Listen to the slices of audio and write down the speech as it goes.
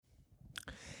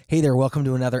Hey there, welcome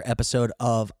to another episode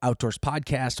of Outdoors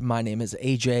Podcast. My name is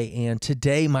AJ, and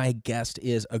today my guest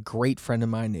is a great friend of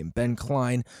mine named Ben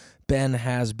Klein. Ben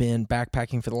has been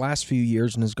backpacking for the last few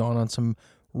years and has gone on some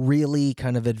really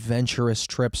kind of adventurous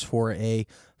trips for a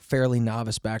fairly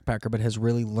novice backpacker, but has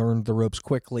really learned the ropes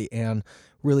quickly and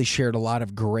really shared a lot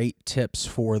of great tips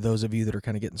for those of you that are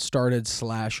kind of getting started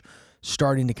 /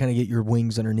 starting to kind of get your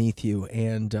wings underneath you.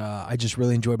 And I just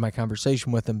really enjoyed my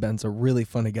conversation with him. Ben's a really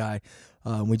funny guy.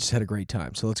 We just had a great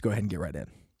time. So let's go ahead and get right in.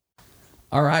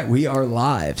 All right, we are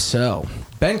live. So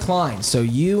Ben Klein. So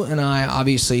you and I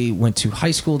obviously went to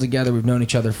high school together. We've known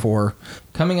each other for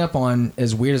coming up on,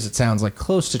 as weird as it sounds, like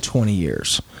close to 20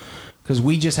 years. Because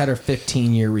we just had our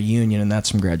 15-year reunion, and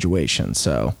that's from graduation.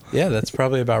 So yeah, that's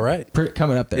probably about right.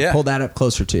 Coming up there. Yeah. Pull that up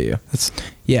closer to you. That's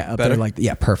up better. there,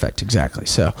 yeah, perfect, exactly.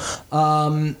 So,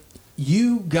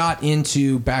 you got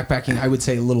into backpacking, I would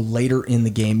say, a little later in the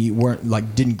game. You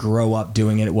weren't didn't grow up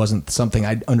doing it. It wasn't something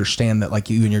I understand that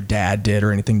you and your dad did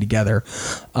or anything together.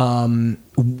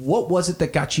 What was it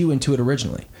that got you into it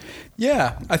originally?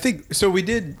 Yeah, I think so. We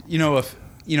did,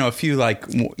 a few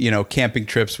camping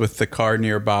trips with the car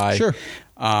nearby, sure,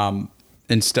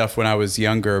 and stuff when I was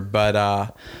younger.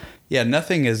 But yeah,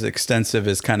 nothing as extensive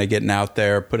as kind of getting out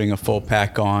there, putting a full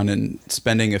pack on, and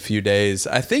spending a few days.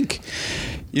 I think,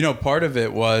 part of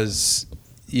it was,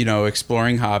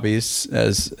 exploring hobbies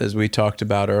as we talked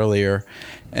about earlier,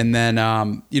 and then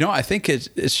I think it's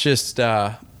just.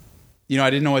 I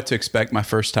didn't know what to expect my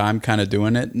first time kind of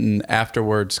doing it. And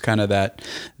afterwards, kind of that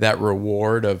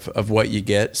reward of what you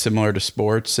get, similar to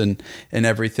sports and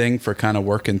everything, for kind of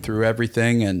working through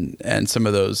everything and some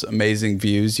of those amazing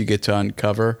views you get to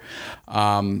uncover.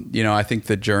 I think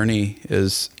the journey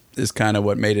is kind of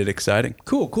what made it exciting.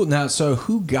 Cool. Now, so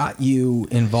who got you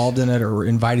involved in it or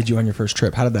invited you on your first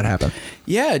trip? How did that happen?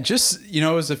 Yeah, just, it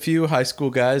was a few high school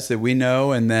guys that we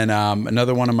know. And then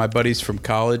another one of my buddies from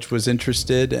college was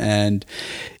interested. And,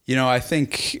 I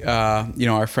think,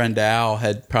 our friend Al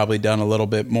had probably done a little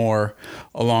bit more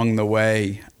along the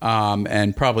way,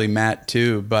 and probably Matt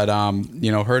too. But,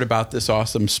 heard about this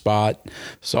awesome spot,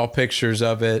 saw pictures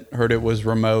of it, heard it was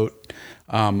remote.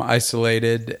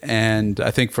 Isolated, and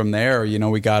I think from there,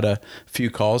 we got a few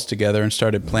calls together and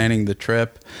started planning the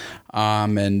trip,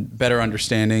 and better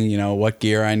understanding, what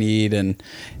gear I need and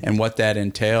what that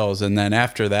entails. And then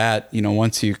after that,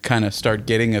 once you kind of start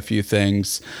getting a few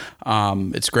things,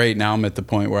 it's great. Now I'm at the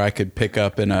point where I could pick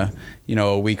up in a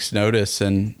week's notice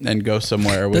and go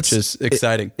somewhere, which is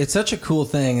exciting. It's such a cool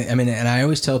thing. I mean, and I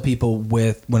always tell people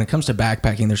when it comes to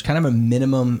backpacking, there's kind of a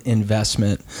minimum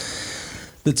investment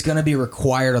that's going to be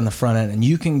required on the front end, and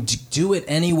you can do it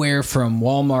anywhere from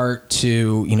Walmart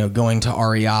to going to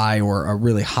REI or a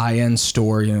really high end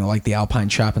store, like the Alpine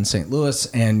Shop in St. Louis,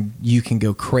 and you can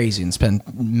go crazy and spend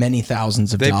many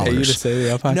thousands of dollars. They pay you to say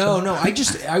the Alpine Shop? No.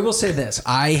 I will say this: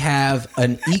 I have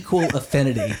an equal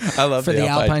affinity for the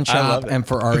Alpine Shop and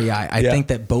for REI. I think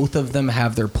that both of them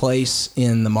have their place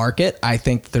in the market. I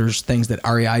think there's things that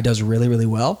REI does really, really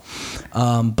well,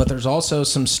 but there's also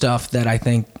some stuff that I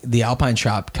think the Alpine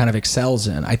Shop kind of excels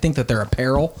in. I think that their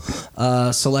apparel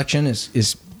selection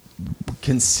is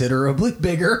considerably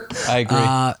bigger. I agree.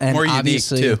 And more unique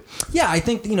too. Yeah, I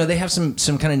think they have some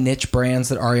kind of niche brands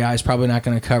that REI is probably not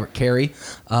going to carry.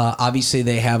 Obviously,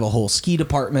 they have a whole ski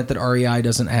department that REI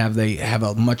doesn't have. They have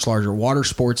a much larger water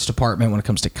sports department when it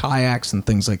comes to kayaks and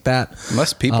things like that.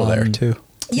 Less people there too.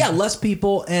 Yeah, less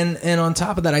people, and on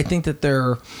top of that, I think that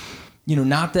they're,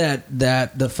 not that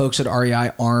the folks at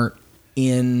REI aren't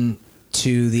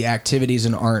into the activities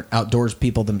and aren't outdoors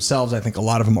people themselves. I think a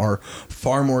lot of them are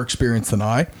far more experienced than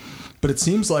I, but it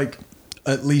seems like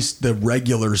at least the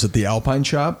regulars at the Alpine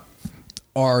Shop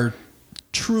are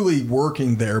truly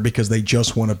working there because they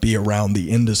just want to be around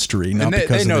the industry, not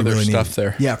because they know they their really stuff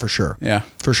there. Yeah, for sure. Yeah,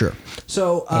 for sure.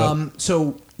 So,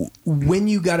 so when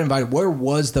you got invited, where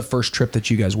was the first trip that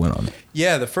you guys went on?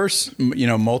 Yeah, the first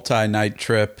multi-night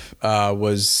trip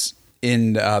was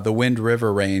in the Wind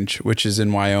River Range, which is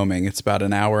in Wyoming. It's about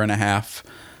an hour and a half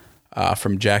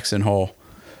from Jackson Hole.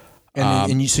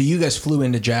 And so you guys flew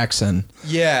into Jackson.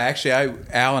 Yeah, actually,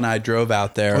 Al and I drove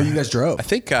out there. Oh, you guys drove? I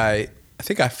think I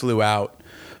flew out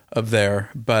of there,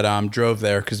 but drove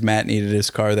there because Matt needed his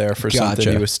car there for something.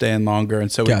 He was staying longer,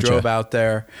 and so we drove out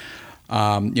there.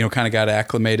 Kind of got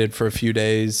acclimated for a few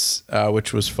days,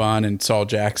 which was fun, and saw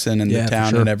Jackson and the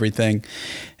town and everything.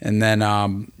 And then,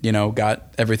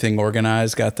 got everything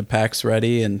organized, got the packs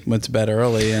ready, and went to bed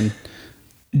early and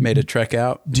made a trek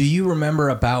out. Do you remember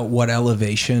about what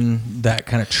elevation that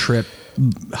kind of trip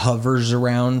hovers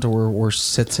around or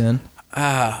sits in?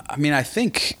 I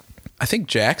think I think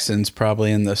Jackson's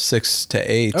probably in the 6 to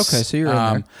 8s. Okay, so you're in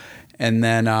there. And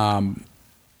then, I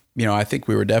think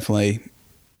we were definitely,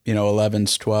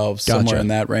 11s, 12s, somewhere in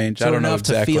that range. So I don't know enough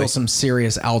exactly. to feel some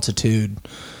serious altitude.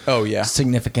 Oh, yeah.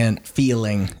 Significant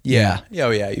feeling. Yeah. Oh,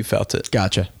 yeah. You felt it.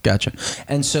 Gotcha.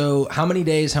 And so how many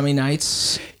days, how many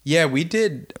nights? Yeah,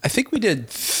 I think we did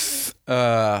 3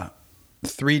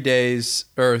 days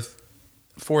or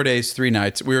 4 days, 3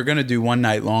 nights. We were going to do 1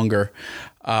 night longer,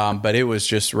 but it was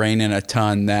just raining a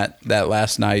ton that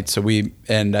last night. So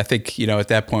and I think, at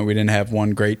that point we didn't have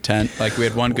one great tent. Like we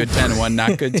had one good tent and one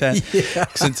not good tent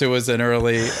since it was an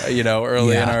early in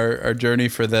our journey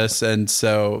for this. And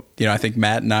so, I think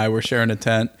Matt and I were sharing a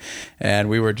tent and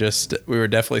we were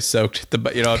definitely soaked.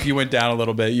 If you went down a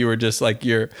little bit, you were just like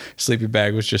your sleeping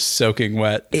bag was just soaking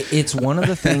wet. It's one of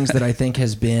the things that I think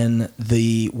has been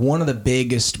one of the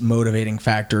biggest motivating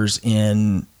factors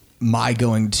in my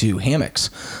going to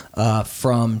hammocks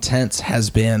from tents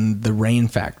has been the rain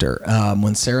factor.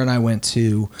 When Sarah and I went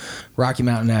to Rocky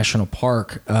Mountain National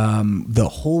Park, the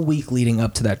whole week leading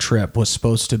up to that trip was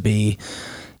supposed to be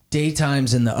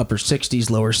daytimes in the upper 60s,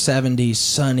 lower 70s,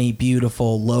 sunny,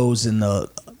 beautiful, lows in the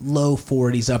low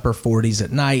 40s, upper 40s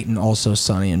at night, and also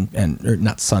sunny or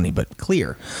not sunny, but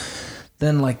clear.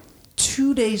 Then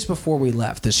 2 days before we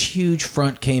left, this huge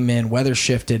front came in, weather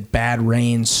shifted, bad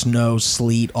rain, snow,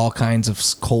 sleet, all kinds of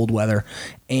cold weather.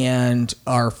 And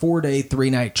our 4-day,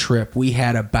 3-night trip, we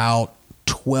had about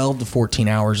 12 to 14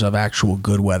 hours of actual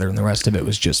good weather, and the rest of it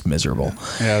was just miserable.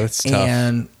 Yeah, that's tough.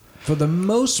 And for the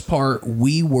most part,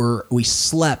 we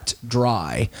slept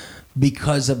dry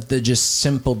because of the just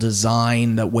simple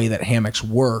design, the way that hammocks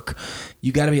work.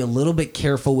 You got to be a little bit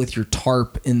careful with your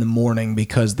tarp in the morning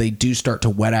because they do start to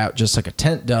wet out just like a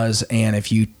tent does. And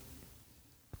if you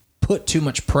put too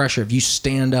much pressure, if you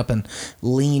stand up and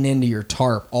lean into your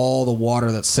tarp, all the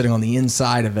water that's sitting on the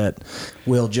inside of it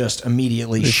will just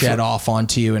immediately shed off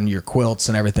onto you and your quilts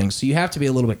and everything. So you have to be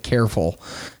a little bit careful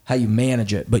how you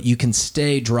manage it, but you can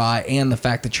stay dry, and the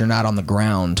fact that you're not on the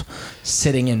ground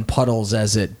sitting in puddles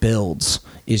as it builds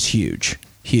is huge.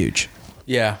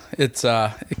 Yeah, it's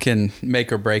it can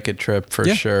make or break a trip for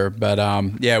sure. But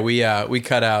we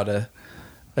cut out a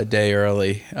day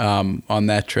early on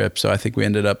that trip, so I think we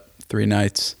ended up 3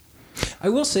 nights. I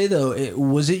will say though,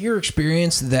 was it your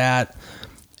experience that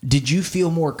did you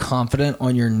feel more confident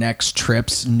on your next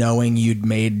trips knowing you'd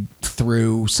made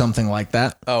through something like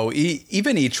that? Oh,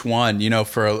 even each one,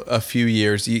 for a few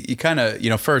years, you kind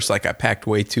of, first, I packed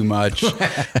way too much.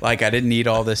 I didn't need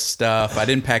all this stuff. I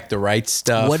didn't pack the right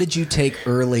stuff. What did you take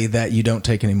early that you don't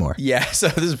take anymore? Yeah, so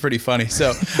this is pretty funny.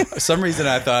 So for some reason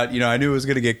I thought, I knew it was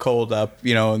going to get cold up,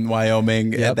 in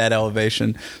Wyoming at that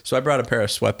elevation. So I brought a pair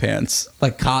of sweatpants.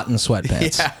 Like cotton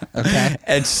sweatpants. Yeah. Okay.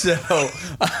 And so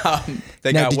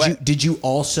they got wet. Did you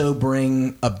also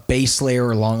bring a base layer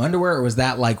or long underwear, or was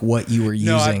that what you were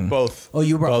using? No, both. Oh,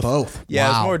 you brought both. Yeah,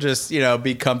 wow. It's more just,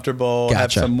 be comfortable,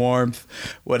 have some warmth,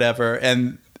 whatever.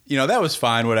 And, that was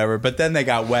fine, whatever. But then they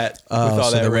got wet with all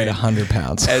so that they rain. weighed 100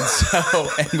 pounds. And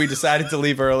we decided to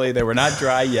leave early. They were not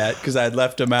dry yet because I had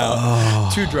left them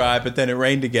out too dry, but then it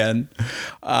rained again.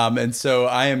 And so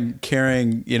I am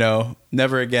carrying,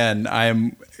 never again. I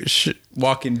am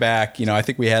walking back, I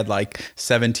think we had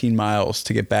 17 miles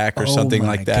to get back or something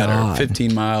like that, God. or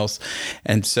 15 miles.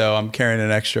 And so I'm carrying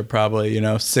an extra probably,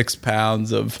 6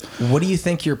 pounds of. What do you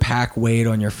think your pack weighed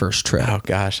on your first trip? Oh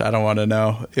gosh, I don't want to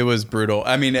know. It was brutal.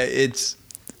 I mean, it's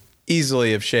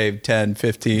easily have shaved 10,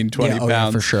 15, 20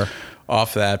 pounds for sure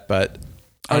off that, but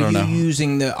I don't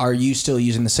know. Are you still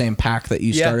using the same pack that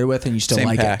you started with, and you still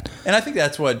like it? And I think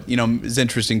that's what is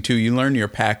interesting too. You learn your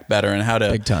pack better and how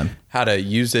to big time. How to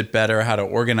use it better, how to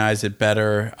organize it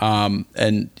better,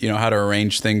 and how to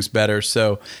arrange things better.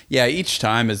 So yeah, each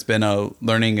time has been a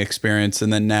learning experience,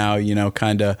 and then now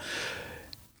kind of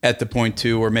at the point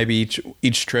too, where maybe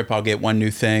each trip I'll get one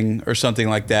new thing or something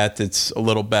like that that's a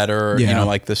little better,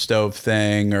 like the stove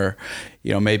thing, or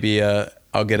maybe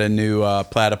I'll get a new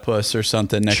platypus or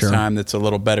something next time that's a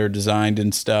little better designed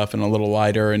and stuff, and a little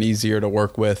lighter and easier to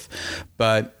work with.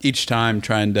 But each time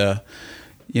trying to,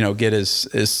 get as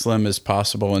slim as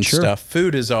possible and stuff.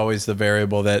 Food is always the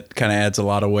variable that kind of adds a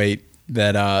lot of weight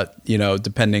that,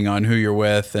 depending on who you're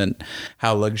with and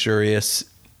how luxurious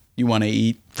you want to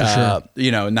eat. For sure.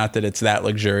 Not that it's that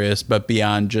luxurious, but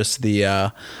beyond just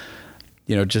the,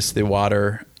 just the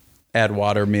water. Add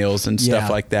water meals and stuff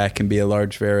like that can be a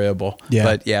large variable. Yeah.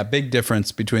 But yeah, big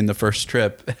difference between the first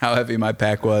trip, how heavy my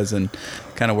pack was, and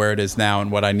kind of where it is now and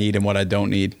what I need and what I don't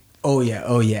need. Oh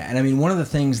yeah. And I mean, one of the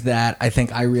things that I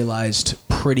think I realized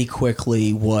pretty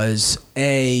quickly was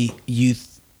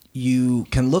you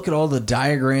can look at all the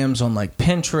diagrams on like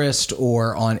Pinterest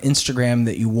or on Instagram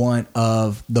that you want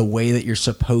of the way that you're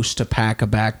supposed to pack a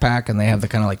backpack, and they have the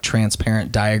kind of like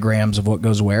transparent diagrams of what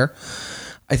goes where.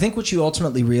 I think what you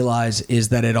ultimately realize is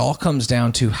that it all comes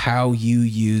down to how you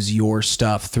use your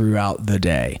stuff throughout the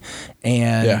day.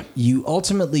 And you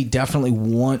ultimately definitely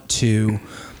want to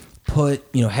put,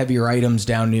 heavier items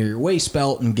down near your waist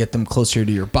belt and get them closer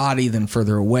to your body than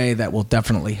further away. That will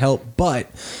definitely help. But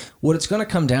what it's going to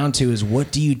come down to is,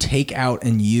 what do you take out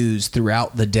and use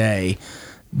throughout the day?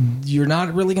 You're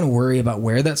not really going to worry about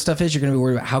where that stuff is. You're going to be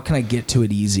worried about how can I get to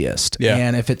it easiest. Yeah.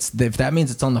 And if that means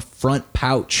it's on the front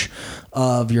pouch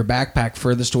of your backpack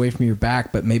furthest away from your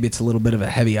back, but maybe it's a little bit of a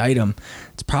heavy item,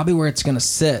 it's probably where it's going to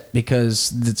sit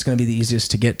because it's going to be the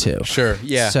easiest to get to. Sure.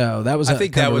 Yeah. So that was, I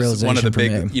think that was one of the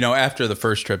big, me. After the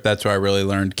first trip, that's where I really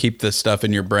learned, keep this stuff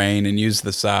in your brain and use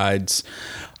the sides.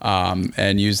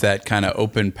 And use that kind of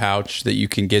open pouch that you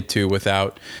can get to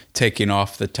without taking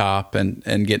off the top and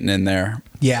getting in there.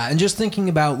 Yeah, and just thinking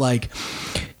about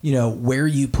where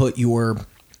you put your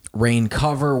rain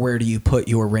cover, where do you put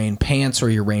your rain pants or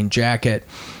your rain jacket?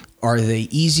 Are they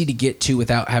easy to get to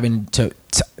without having to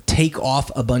take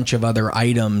off a bunch of other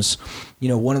items?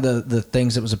 One of the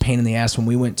things that was a pain in the ass when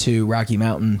we went to Rocky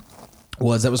Mountain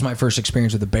that was my first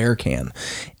experience with a Bearcan,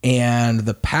 and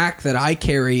the pack that I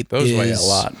carry those weigh a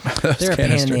lot. They're a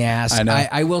pain in the ass. I know.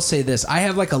 I will say this: I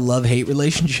have like a love-hate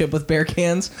relationship with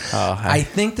Bearcans. I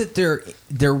think that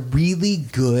they're really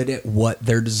good at what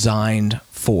they're designed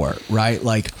for. Right,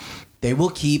 like they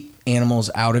will keep animals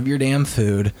out of your damn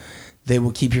food. They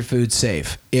will keep your food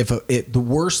safe. The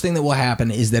worst thing that will happen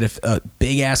is that if a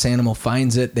big ass animal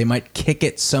finds it, they might kick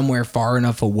it somewhere far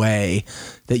enough away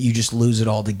that you just lose it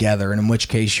altogether, and in which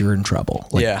case you're in trouble.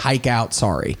 Hike out,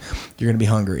 sorry, you're going to be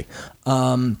hungry.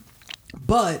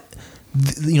 But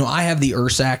I have the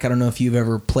Ursac. I don't know if you've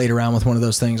ever played around with one of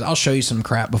those things. I'll show you some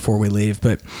crap before we leave,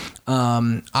 but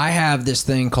I have this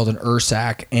thing called an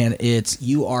Ursac, and it's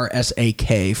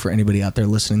URSAK for anybody out there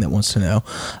listening that wants to know.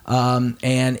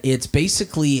 And it's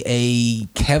basically a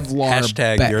Kevlar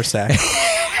hashtag Ursac.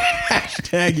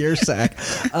 Hashtag Ursac.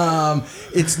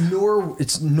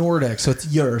 It's Nordic, so it's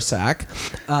Ursac.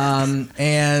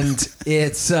 And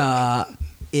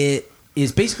it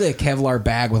is basically a Kevlar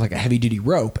bag with like a heavy duty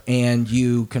rope, and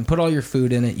you can put all your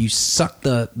food in it. You suck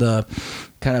the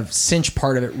kind of cinch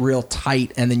part of it real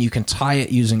tight, and then you can tie it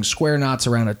using square knots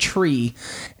around a tree.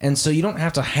 And so you don't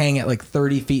have to hang it like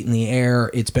 30 feet in the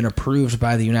air. It's been approved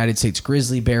by the United States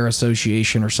Grizzly Bear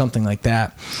Association or something like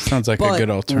that. Sounds like a good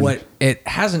alternative. What it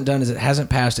hasn't done is it hasn't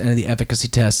passed any of the efficacy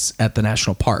tests at the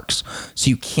national parks. So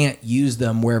you can't use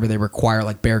them wherever they require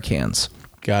like bear cans.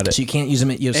 Got it. So you can't use them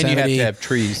at Yosemite. And you have to have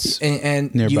trees.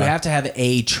 And nearby. You have to have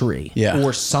a tree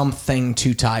or something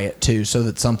to tie it to so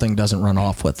that something doesn't run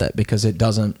off with it, because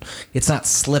it's not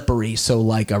slippery. So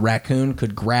like a raccoon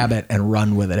could grab it and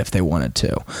run with it if they wanted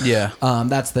to. Yeah.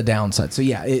 That's the downside. So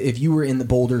yeah, if you were in the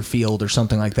boulder field or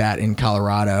something like that in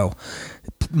Colorado,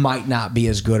 might not be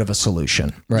as good of a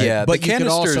solution, right? Yeah, but you could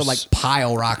also like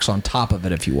pile rocks on top of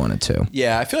it if you wanted to.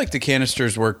 Yeah, I feel like the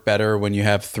canisters work better when you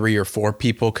have 3 or 4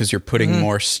 people, because you're putting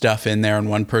more stuff in there, and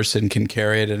one person can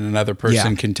carry it and another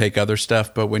person can take other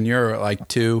stuff. But when you're like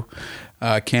 2,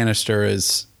 canister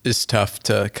is tough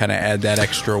to kind of add that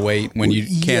extra weight when you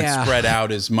can't spread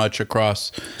out as much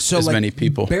across as many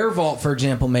people. Bear Vault, for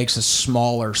example, makes a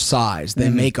smaller size.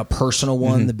 They make a personal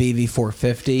one, the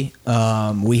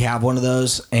BV450. We have one of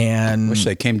those, and wish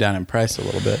they came down in price a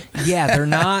little bit. Yeah, they're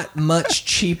not much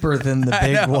cheaper than the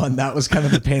big one. That was kind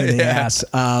of the pain in the ass.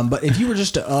 But if you were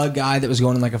just a guy that was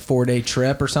going on like a 4-day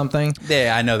trip or something,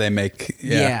 yeah, I know they make.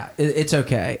 Yeah, it's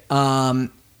okay.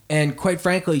 And quite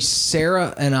frankly,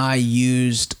 Sarah and I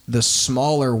used the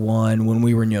smaller one when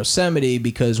we were in Yosemite,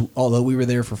 because although we were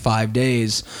there for 5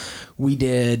 days, we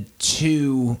did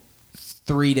 2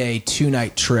 3-day,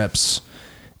 2-night trips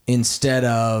instead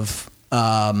of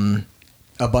a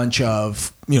bunch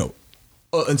of,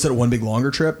 instead of one big longer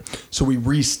trip. So we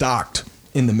restocked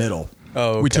in the middle. Oh,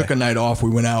 okay. We took a night off. We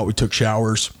went out. We took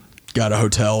showers, got a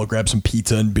hotel, grabbed some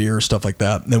pizza and beer, stuff like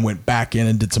that, and then went back in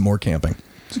and did some more camping.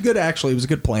 It was a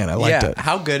good plan. I liked it.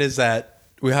 How good is that?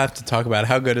 We have to talk about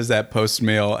how good is that post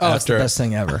meal after. It's the best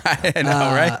thing ever. I know,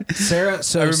 right? Sarah,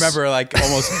 I remember like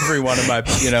almost every one of my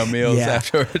meals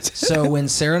afterwards. So when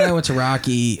Sarah and I went to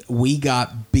Rocky, we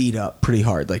got beat up pretty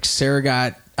hard. Like Sarah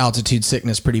got altitude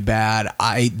sickness pretty bad.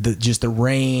 Just the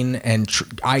rain and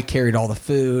I carried all the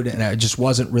food and I just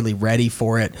wasn't really ready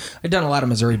for it. I'd done a lot of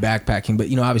Missouri backpacking,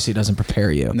 but obviously it doesn't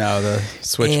prepare you. No, the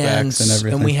switchbacks and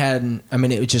everything. And we had,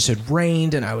 it just had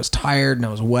rained and I was tired and I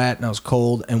was wet and I was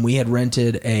cold, and we had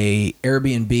rented a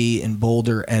Airbnb in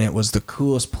Boulder, and it was the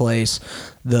coolest place.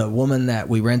 The woman that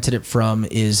we rented it from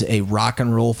is a rock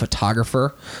and roll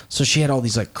photographer. So she had all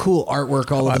these like cool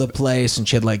artwork all over the place, and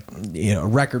she had like, a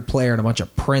record player and a bunch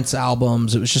of Prince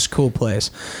albums. It was just a cool place.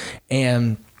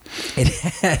 And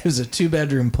it was a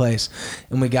 2-bedroom place,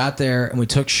 and we got there and we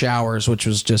took showers, which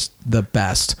was just the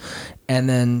best. And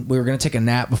then we were going to take a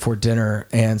nap before dinner,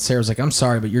 and Sarah was like, I'm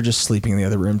sorry, but you're just sleeping in the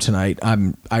other room tonight.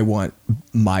 I want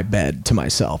my bed to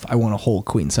myself. I want a whole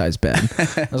queen size bed.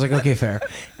 I was like, okay, fair.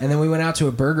 And then we went out to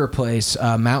a burger place,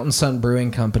 Mountain Sun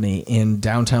Brewing Company in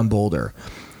downtown Boulder.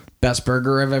 Best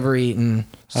burger I've ever eaten.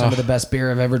 Some of the best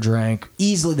beer I've ever drank.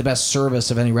 Easily the best service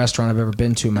of any restaurant I've ever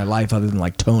been to in my life, other than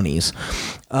like Tony's,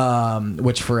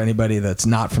 which for anybody that's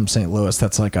not from St. Louis,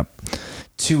 that's like a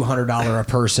 $200 a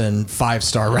person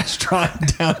 5-star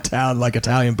restaurant downtown, like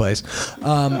Italian place.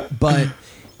 But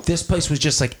this place was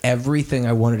just like everything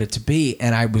I wanted it to be,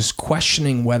 and I was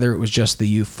questioning whether it was just the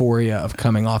euphoria of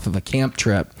coming off of a camp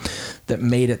trip that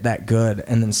made it that good.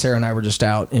 And then Sarah and I were just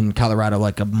out in Colorado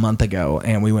like a month ago,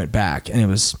 and we went back, and it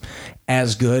was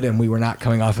as good, and we were not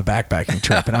coming off a backpacking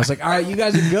trip. And I was like, all right, you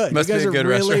guys are good. Must you guys be a are good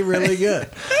really, restaurant. really good.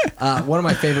 One of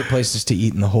my favorite places to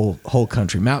eat in the whole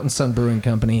country, Mountain Sun Brewing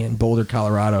Company in Boulder,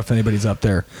 Colorado. If anybody's up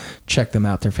there, check them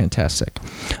out. They're fantastic.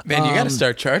 Man, you got to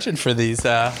start charging for these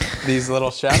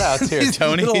little shout outs here,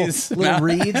 Tony's. little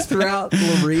reads throughout,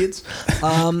 little reads.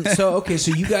 So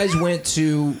you guys went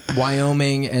to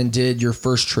Wyoming and did your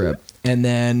first trip, and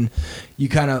then you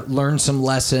kind of learned some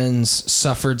lessons,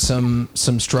 suffered some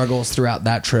struggles throughout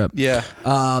that trip. Yeah.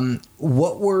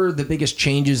 What were the biggest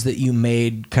changes that you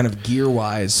made kind of gear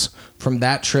wise from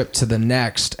that trip to the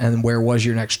next, and where was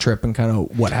your next trip and kind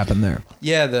of what happened there?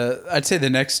 Yeah, I'd say the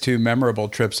next 2 memorable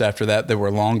trips after that were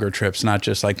longer trips, not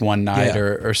just like one night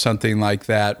or something like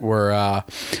that, were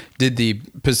did the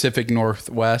Pacific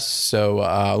Northwest, so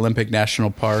Olympic National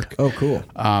Park. Oh, cool.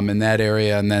 In that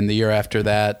area. And then the year after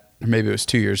that, or maybe it was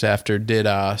 2 years after, did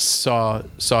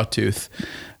Sawtooth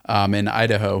in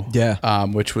Idaho,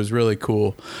 which was really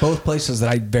cool. Both places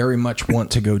that I very much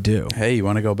want to go do. Hey, you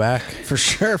want to go back? For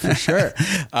sure.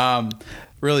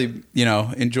 Really,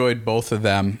 enjoyed both of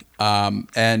them.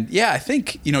 And yeah, I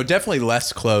think, definitely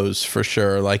less clothes for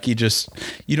sure. Like you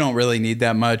don't really need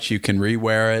that much. You can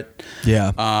rewear it.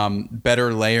 Yeah.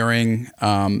 Better layering,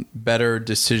 better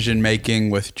decision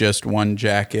making with just one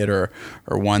jacket or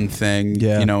one thing,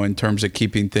 in terms of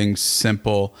keeping things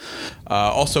simple.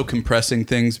 Also compressing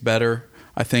things better,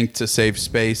 I think, to save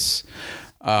space.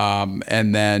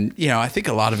 And then, I think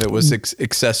a lot of it was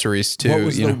accessories too. What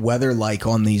was the weather like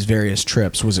on these various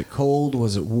trips? Was it cold?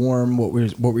 Was it warm? What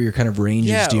were your kind of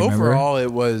ranges? Do you overall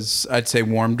remember? It was, I'd say,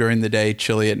 warm during the day,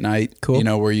 chilly at night. Cool.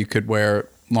 Where you could wear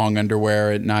long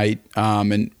underwear at night.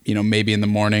 And maybe in the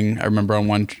morning. I remember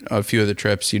on a few of the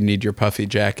trips, you'd need your puffy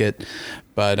jacket,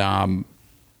 but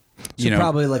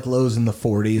probably like lows in the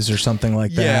 40s or something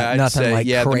like that. Yeah, I'd nothing say, like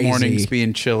the crazy. mornings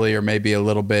being chilly or maybe a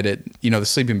little bit. The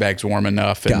sleeping bag's warm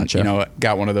enough, and Gotcha.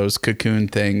 Got one of those cocoon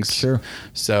things. Sure.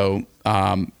 So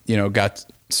got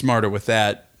smarter with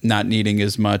that, not needing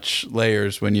as much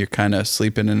layers when you're kind of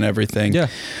sleeping and everything. Yeah.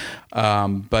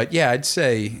 But yeah, I'd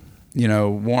say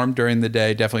warm during the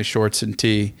day, definitely shorts and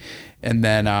tee. And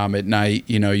then at night,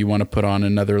 you want to put on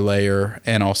another layer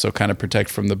and also kind of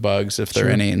protect from the bugs if there are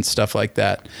any and stuff like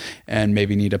that. And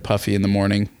maybe need a puffy in the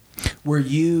morning. Were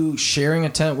you sharing a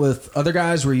tent with other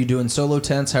guys? Were you doing solo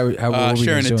tents? How what were you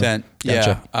sharing guys a doing? tent?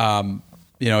 Gotcha.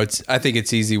 Yeah. I think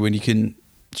it's easy when you can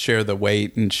share the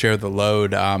weight and share the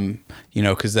load.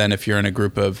 Because then if you're in a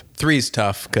group of 3 is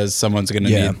tough because someone's going to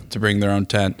need to bring their own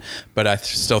tent. But I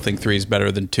still think 3 is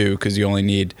better than 2 because you only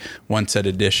need one set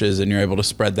of dishes and you're able to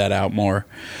spread that out more.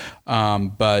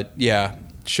 But yeah,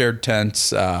 shared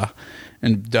tents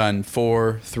and done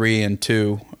 4, 3, and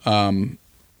 2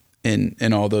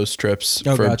 in all those trips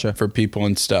for people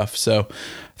and stuff. So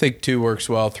I think 2 works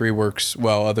well, 3 works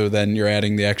well, other than you're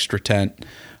adding the extra tent.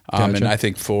 And I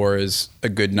think 4 is a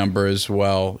good number as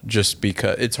well, just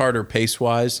because it's harder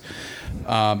pace-wise,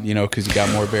 because you got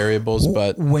more variables.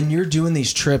 But when you're doing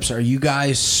these trips, are you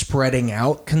guys spreading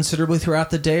out considerably throughout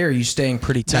the day, or are you staying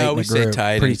pretty tight? No, we stay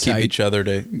tight and keep each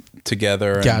other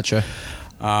together. And, Gotcha.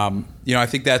 I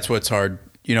think that's what's hard.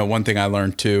 One thing I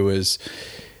learned too is,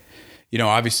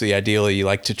 obviously, ideally, you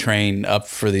like to train up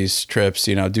for these trips,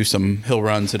 do some hill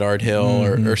runs at Art Hill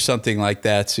or something like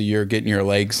that. So you're getting your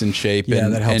legs in shape. Yeah,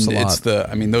 that helps a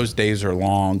lot. Those days are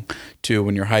long too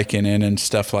when you're hiking in and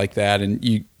stuff like that. And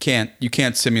you can't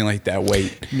simulate that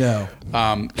weight. No.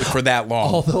 For that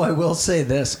long. Although I will say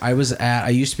this, I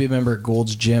used to be a member at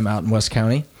Gold's Gym out in West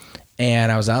County.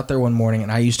 And I was out there one morning,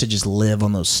 and I used to just live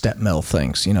on those step mill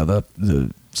things,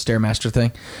 the Stairmaster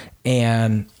thing.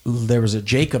 And there was a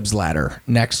Jacob's ladder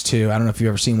next to, I don't know if you've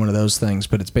ever seen one of those things,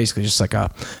 but it's basically just like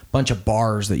a bunch of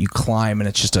bars that you climb, and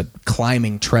it's just a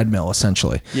climbing treadmill,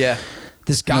 essentially. Yeah.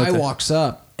 This guy walks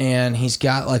up, and he's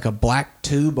got like a black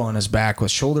tube on his back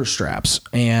with shoulder straps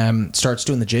and starts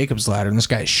doing the Jacob's ladder, and this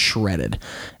guy is shredded.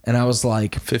 And I was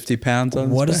like, 50 pounds on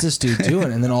what his is this dude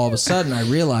doing? And then all of a sudden I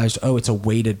realized, it's a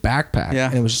weighted backpack. Yeah.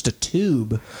 And it was just a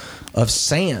tube of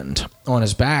sand on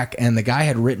his back. And the guy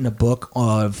had written a book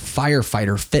of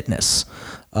firefighter fitness.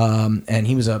 And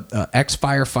he was a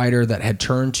ex-firefighter that had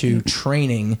turned to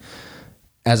training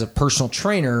as a personal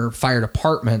trainer, fire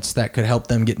departments that could help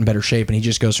them get in better shape. And he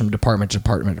just goes from department to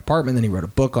department to department. Then he wrote a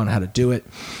book on how to do it.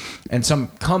 And some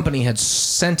company had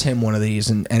sent him one of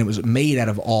these, and it was made out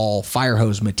of all fire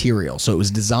hose material. So it was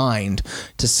designed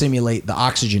to simulate the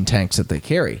oxygen tanks that they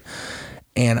carry.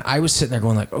 And I was sitting there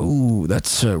going like, oh,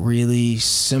 that's a really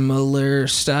similar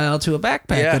style to a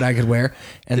backpack that I could wear.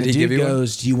 And the dude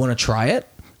goes, do you want to try it?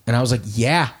 And I was like,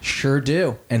 yeah, sure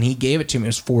do. And he gave it to me. It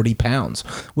was 40 pounds,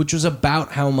 which was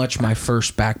about how much my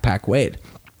first backpack weighed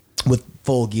with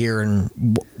full gear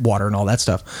and water and all that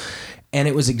stuff. And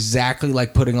it was exactly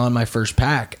like putting on my first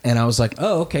pack. And I was like,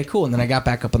 oh, okay, cool. And then I got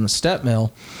back up on the step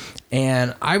mill.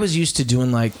 And I was used to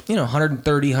doing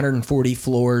 130, 140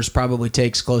 floors, probably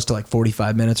takes close to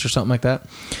 45 minutes or something like that.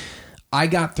 I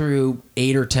got through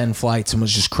 8 or 10 flights and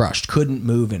was just crushed. Couldn't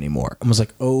move anymore. I was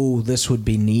like, oh, this would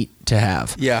be neat to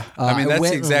have. Yeah. That's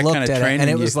the exact kind of training. And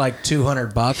it was like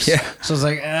 $200. Yeah. So I was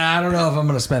like, I don't know if I'm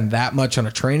going to spend that much on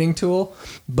a training tool.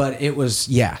 But it was,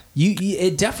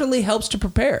 it definitely helps to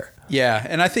prepare. Yeah.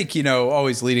 And I think,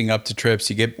 always leading up to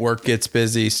trips, work gets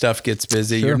busy, stuff gets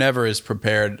busy. Sure. You're never as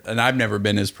prepared. And I've never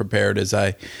been as prepared as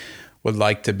I would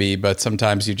like to be, but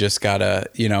sometimes you just gotta,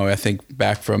 I think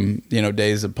back from,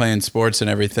 days of playing sports and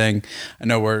everything. I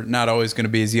know we're not always going to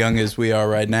be as young as we are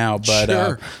right now,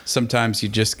 but sometimes you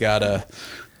just gotta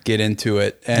get into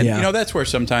it. And, that's where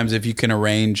sometimes if you can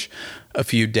arrange a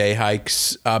few day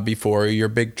hikes before your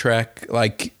big trek,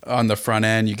 like on the front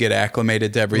end, you get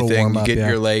acclimated to everything, you get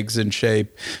your legs in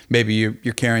shape. Maybe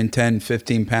you're carrying 10,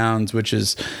 15 pounds, which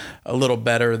is a little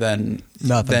better than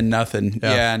nothing.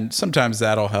 Yeah. And sometimes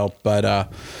that'll help. But,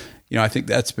 I think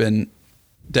that's been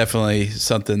definitely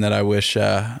something that I wish,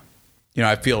 I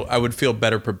would feel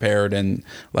better prepared, and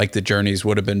the journeys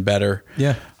would have been better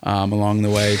along the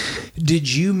way.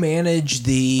 Did you manage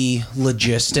the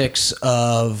logistics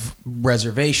of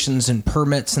reservations and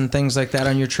permits and things like that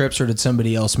on your trips, or did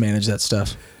somebody else manage that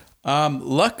stuff? I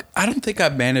don't think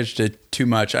I've managed it too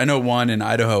much. I know one in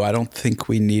Idaho, I don't think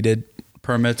we needed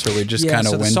permits, or we just kind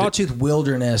of went. So the Sawtooth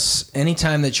Wilderness,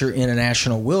 anytime that you're in a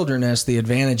national wilderness, the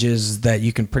advantage is that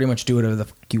you can pretty much do whatever the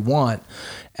fuck you want.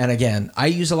 And again, I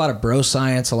use a lot of bro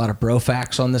science, a lot of bro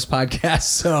facts on this podcast.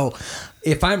 So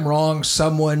if I'm wrong,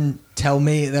 someone tell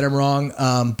me that I'm wrong.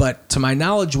 But to my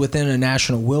knowledge, within a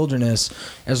national wilderness,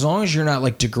 as long as you're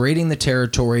not degrading the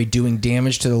territory, doing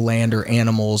damage to the land or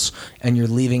animals, and you're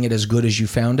leaving it as good as you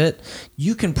found it,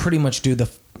 you can pretty much do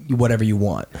whatever you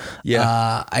want.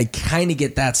 Yeah. I kind of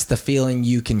get that's the feeling.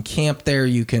 You can camp there,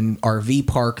 you can RV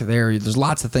park there. There's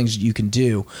lots of things you can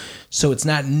do. So it's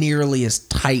not nearly as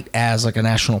tight as a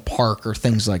national park or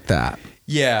things like that.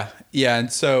 Yeah. Yeah.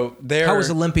 And so how was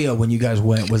Olympia when you guys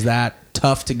went? Was that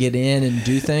tough to get in and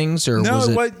do things, or no, was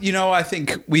it? I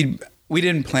think we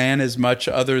didn't plan as much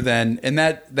other than, in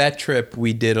that trip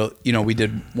we did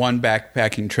one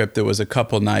backpacking trip that was a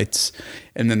couple nights,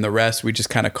 and then the rest we just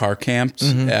kind of car camped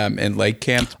and lake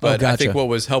camped. But I think what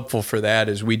was helpful for that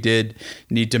is we did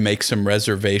need to make some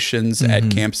reservations at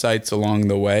campsites along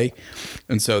the way.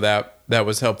 And so that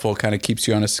was helpful, kind of keeps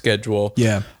you on a schedule.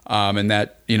 Yeah. And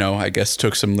that, I guess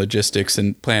took some logistics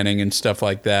and planning and stuff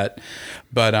like that.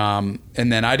 But, and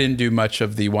then I didn't do much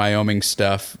of the Wyoming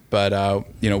stuff, but,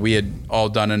 we had all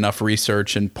done enough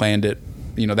research and planned it.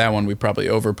 That one we probably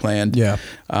overplanned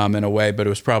in a way, but it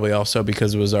was probably also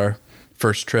because it was our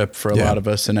first trip for a lot of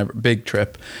us, and a big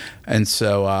trip. And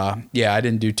so, I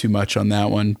didn't do too much on that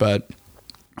one, but,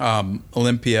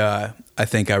 Olympia, I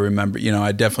think I remember,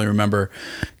 I definitely remember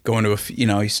going to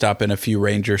you stop in a few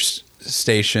ranger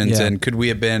stations, and could we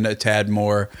have been a tad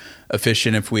more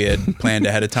efficient if we had planned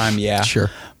ahead of time? Yeah. Sure.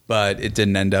 But it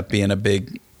didn't end up being a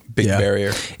big big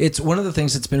barrier. It's one of the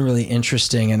things that's been really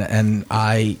interesting, and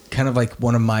I kind of like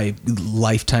one of my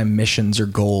lifetime missions or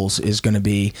goals is going to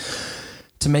be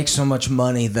to make so much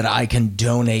money that I can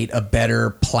donate a better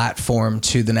platform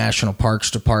to the National Parks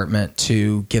Department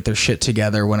to get their shit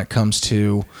together when it comes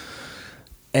to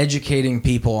educating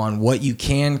people on what you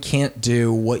can't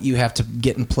do, what you have to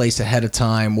get in place ahead of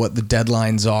time, what the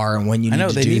deadlines are, and when you need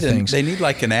to do things. They need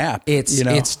like an app.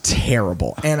 It's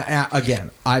terrible. And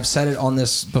again, I've said it on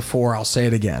this before. I'll say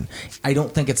it again. I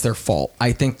don't think it's their fault.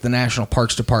 I think the National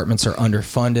Parks Departments are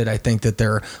underfunded. I think that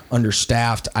they're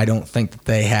understaffed. I don't think that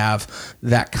they have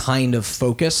that kind of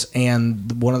focus.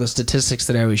 And one of the statistics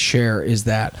that I always share is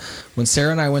that when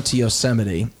Sarah and I went to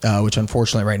Yosemite, which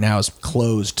unfortunately right now is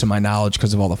closed to my knowledge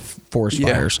because of all the forest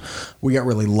fires, we got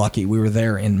really lucky. We were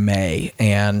there in May,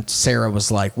 and Sarah was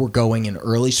like, we're going in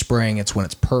early spring. It's when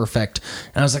it's perfect.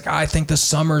 And I was like, I think the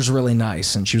summer's really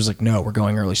nice. And she was like, no, we're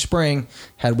going early spring.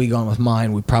 Had we gone with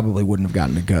mine, we probably wouldn't have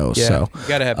gotten to go. Yeah, so you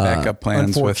got to have backup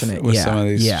plans with some of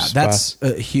these spots. That's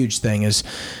a huge thing is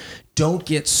don't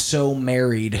get so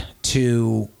married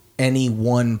to any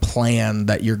one plan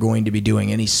that you're going to be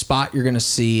doing, any spot you're going to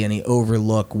see, any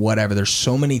overlook, whatever. There's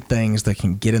so many things that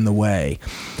can get in the way.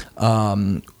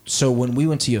 So when we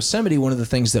went to Yosemite, one of the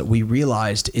things that we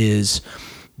realized is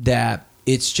that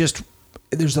it's just,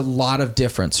 there's a lot of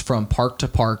difference from park to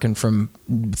park and from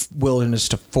wilderness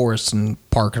to forest and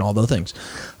park and all those things.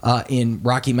 In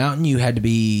Rocky Mountain, you had to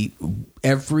be,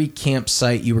 every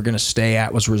campsite you were going to stay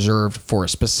at was reserved for a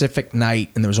specific night,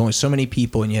 and there was only so many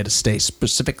people, and you had to stay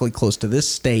specifically close to this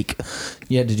stake.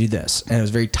 You had to do this, and it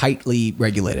was very tightly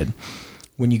regulated.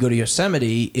 When you go to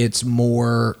Yosemite, it's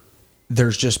more,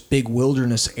 there's just big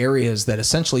wilderness areas that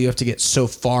essentially you have to get so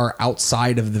far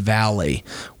outside of the valley,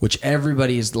 which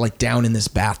everybody is like down in this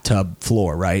bathtub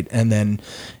floor, right? And then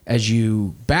as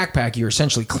you backpack, you're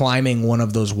essentially climbing one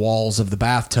of those walls of the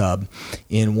bathtub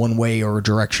in one way or a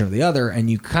direction or the other, and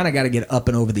you kind of got to get up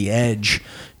and over the edge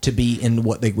to be in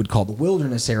what they would call the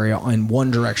wilderness area in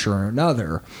one direction or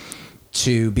another,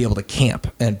 to be able to camp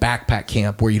and backpack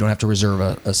camp where you don't have to reserve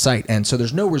a site. And so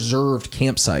there's no reserved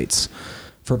campsites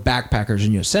for backpackers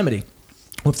in Yosemite.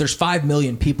 Well, if there's 5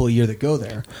 million people a year that go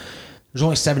there, there's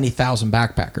only 70,000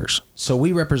 backpackers. So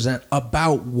we represent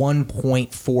about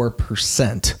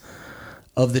 1.4%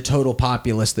 of the total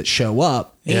populace that show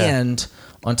up. Yeah. And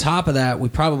on top of that, we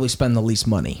probably spend the least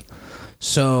money.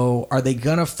 So are they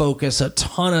going to focus a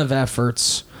ton of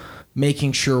efforts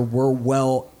making sure we're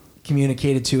well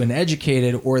communicated to and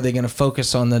educated, or are they going to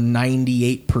focus on the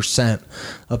 98%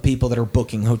 of people that are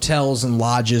booking hotels and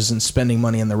lodges and spending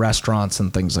money in the restaurants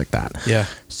and things like that? Yeah.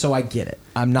 So I get it.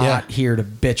 I'm not here to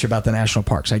bitch about the national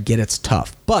parks. I get it's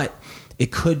tough, but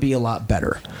it could be a lot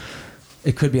better.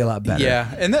 It could be a lot better.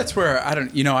 Yeah, and that's where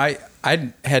I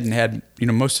hadn't had,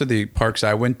 most of the parks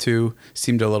I went to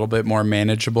seemed a little bit more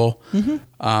manageable, and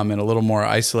a little more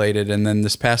isolated. And then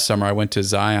this past summer, I went to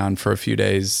Zion for a few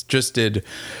days, just did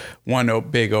one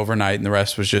big overnight, and the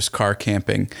rest was just car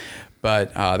camping.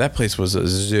 But that place was a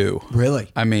zoo. Really?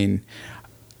 I mean,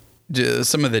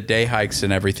 some of the day hikes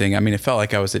and everything, I mean, it felt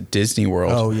like I was at Disney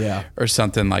World. Oh, yeah. Or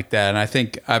something like that. And I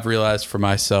think I've realized for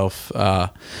myself,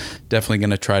 definitely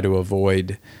going to try to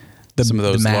avoid some of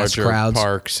those larger crowds.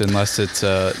 Parks, unless it's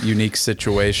a unique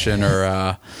situation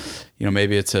or,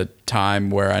 maybe it's a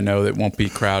time where I know it won't be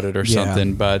crowded or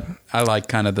something. But I like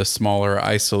kind of the smaller,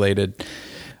 isolated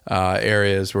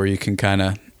areas where you can kind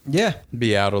of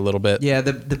be out a little bit. Yeah,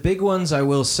 the big ones, I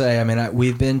will say, I mean, I've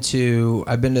been to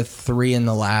 3 in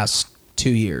the last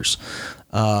 2 years.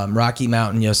 Rocky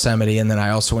Mountain, Yosemite, and then I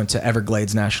also went to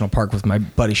Everglades National Park with my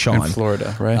buddy Sean. In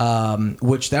Florida, right?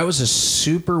 Which that was a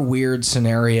super weird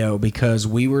scenario because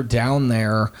we were down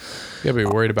there. You gotta be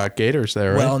worried about gators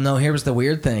there, right? Well, no, here's the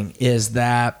weird thing is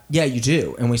that, you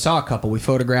do. And we saw a couple. We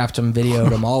photographed them,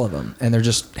 videoed them, all of them, and they're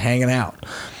just hanging out.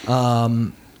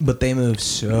 But they move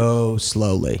so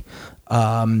slowly.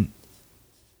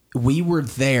 We were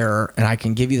there, and I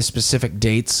can give you the specific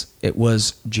dates. It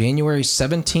was January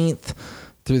 17th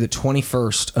through the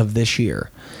 21st of this year,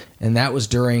 and that was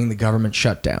during the government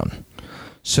shutdown.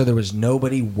 So there was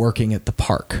nobody working at the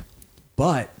park,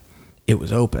 but it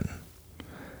was open.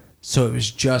 So it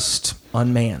was just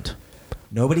unmanned.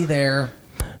 Nobody there.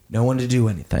 No one to do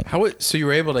anything. So you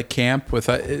were able to camp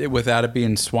without it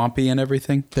being swampy and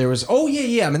everything? There was, I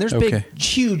mean, there's big,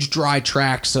 huge dry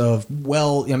tracks of,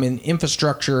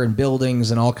 infrastructure and buildings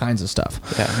and all kinds of stuff.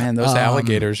 Yeah, man, those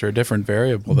alligators are a different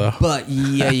variable, though. But,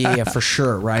 for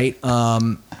sure, right?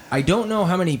 I don't know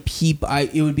how many people,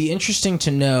 it would be interesting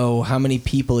to know how many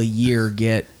people a year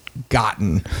get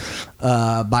gotten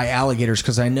by alligators,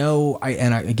 because I know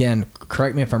again,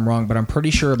 correct me if I'm wrong, but I'm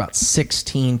pretty sure about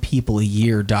 16 people a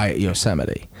year die at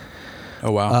Yosemite.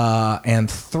 Oh wow! And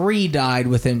 3 died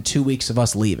within 2 weeks of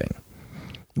us leaving.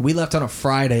 We left on a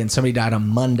Friday, and somebody died on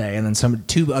Monday, and then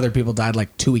 2 other people died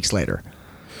like 2 weeks later.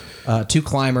 2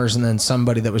 climbers, and then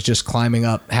somebody that was just climbing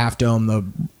up Half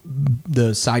Dome,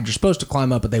 the side you're supposed to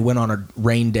climb up, but they went on a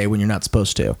rain day when you're not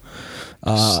supposed to.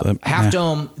 Half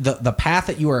Dome, the path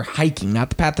that you are hiking, not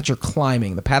the path that you're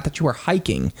climbing, the path that you are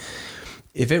hiking,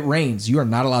 if it rains, you are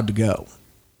not allowed to go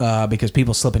because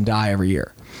people slip and die every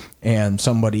year. And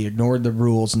somebody ignored the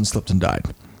rules and slipped and died.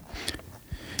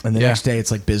 And the next day,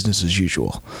 it's like business as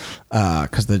usual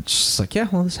because they're just like, yeah,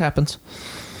 well, this happens.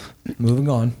 Moving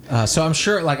on. So I'm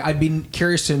sure, like, I'd be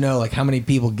curious to know, like, how many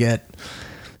people get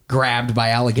grabbed by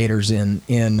alligators in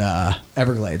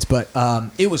Everglades. But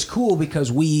it was cool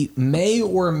because we may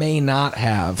or may not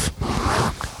have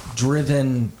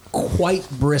driven quite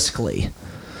briskly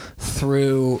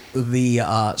through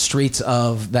the streets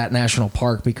of that national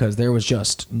park because there was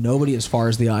just nobody as far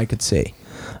as the eye could see.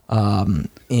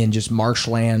 In just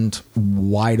marshland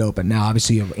wide open. Now,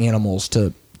 obviously, you have animals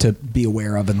to be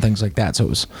aware of and things like that. So it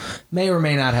was may or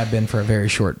may not have been for a very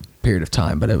short period of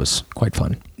time, but it was quite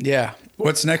fun. Yeah.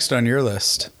 What's next on your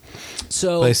list?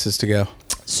 So places to go.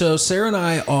 So Sarah and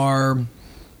I are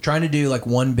trying to do like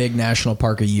one big national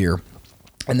park a year.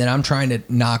 And then I'm trying to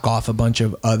knock off a bunch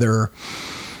of other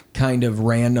kind of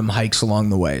random hikes along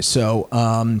the way. So,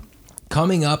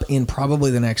 coming up in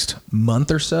probably the next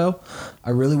month or so, I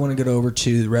really want to get over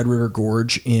to the Red River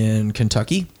Gorge in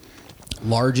Kentucky.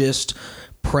 Largest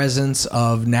presence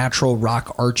of natural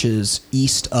rock arches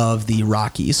east of the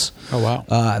Rockies. Oh, wow.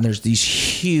 And there's these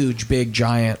huge, big,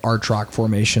 giant arch rock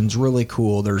formations. Really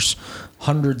cool. There's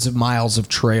hundreds of miles of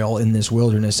trail in this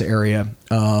wilderness area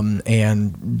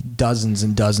and dozens of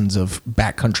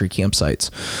backcountry campsites.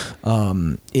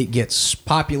 It gets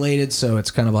populated, so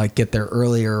it's kind of like get there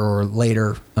earlier or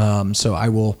later. So I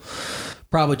will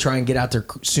probably try and get out there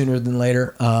sooner than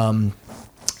later.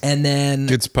 And then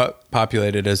it's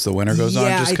populated as the winter goes on,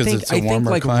 just because it's a warmer I think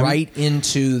like climate? right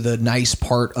into the nice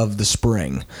part of the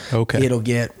spring. Okay. It'll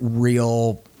get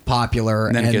real popular.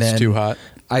 And then it gets too hot?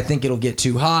 I think it'll get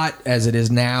too hot as it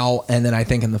is now. And then I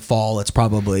think in the fall, it's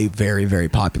probably a very, very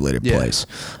populated place.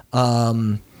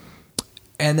 And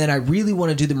then I really want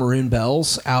to do the Maroon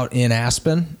Bells out in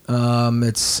Aspen.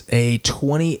 It's a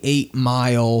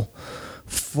 28-mile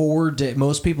 4-day.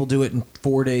 Most people do it in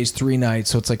 4 days, 3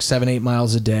 nights. So it's like 7-8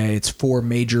 miles a day. It's 4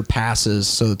 major passes.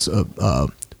 So it's a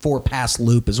 4-pass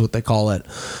loop is what they call it.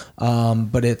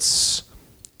 But it's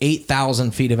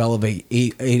 8,000 feet of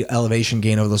elevation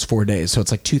gain over those 4 days. So it's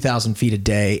like 2,000 feet a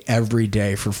day every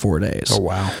day for 4 days. Oh,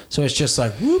 wow. So it's just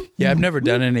like, whoop. Yeah, I've never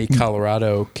done any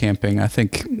Colorado camping. I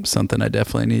think something I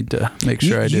definitely need to make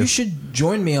sure I do. You should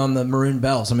join me on the Maroon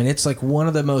Bells. I mean, it's like one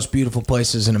of the most beautiful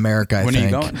places in America, I think. When are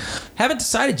you going? Haven't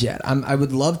decided yet. I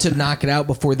would love to knock it out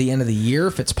before the end of the year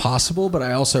if it's possible, but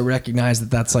I also recognize that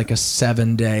that's like a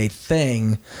 7-day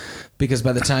thing. Because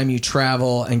by the time you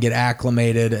travel and get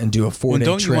acclimated and do a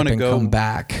 4-day trip and come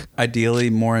back, ideally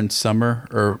more in summer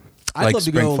or I'd love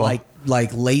to go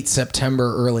like late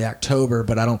September, early October,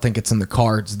 but I don't think it's in the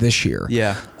cards this year.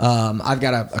 Yeah. I've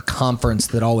got a conference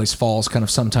that always falls kind of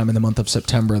sometime in the month of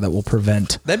September that will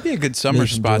prevent. That'd be a good summer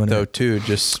spot though too,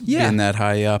 just being that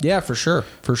high up. Yeah, for sure.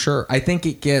 For sure. I think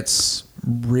it gets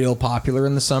real popular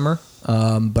in the summer.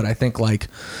 But I think like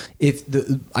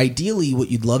ideally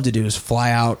what you'd love to do is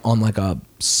fly out on like a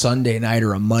Sunday night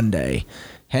or a Monday,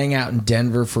 hang out in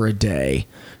Denver for a day,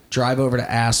 drive over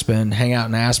to Aspen, hang out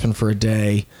in Aspen for a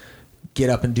day, get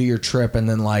up and do your trip, and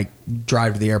then like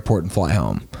drive to the airport and fly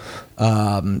home.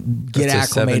 Get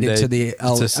acclimated to the.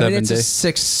 It's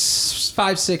a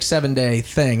 5, 6, 7 day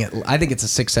thing. I think it's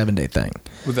a 6-7 day thing.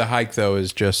 Well, the hike though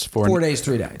is just 4 days,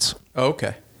 3 nights. Oh,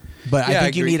 okay. But I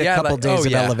think you need a couple days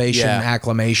of elevation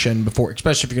acclimation before,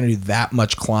 especially if you're going to do that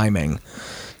much climbing.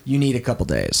 You need a couple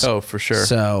days. Oh, for sure.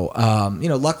 So,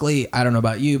 luckily, I don't know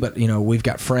about you, but we've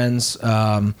got friends.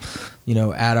 Adam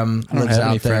lives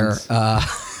out there,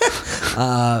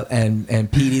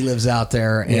 and Petey lives out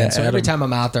there, and so every time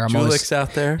I'm out there, I'm always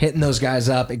out there hitting those guys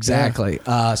up. Exactly.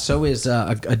 Yeah. So is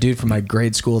a dude from my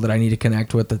grade school that I need to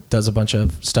connect with that does a bunch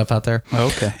of stuff out there. Oh,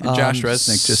 okay. And Josh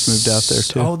Resnick just moved out there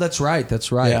too. Oh, that's right.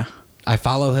 That's right. Yeah. I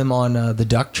follow him on the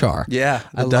Duck Char. Yeah,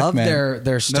 I love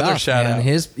their stuff. Another shout out.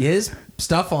 His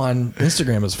stuff on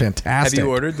Instagram is fantastic. Have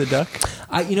you ordered the duck?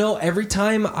 Every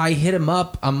time I hit them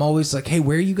up, I'm always like, hey,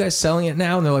 where are you guys selling it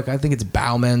now? And they're like, I think it's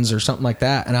Bauman's or something like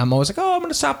that. And I'm always like, oh, I'm going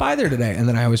to stop by there today. And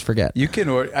then I always forget. You can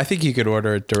order. I think you could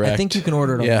order it direct. I think you can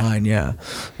order it online, yeah.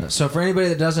 So for anybody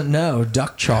that doesn't know,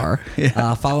 Duck Char,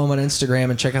 follow them on Instagram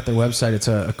and check out their website. It's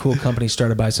a cool company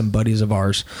started by some buddies of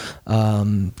ours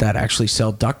that actually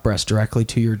sell duck breast directly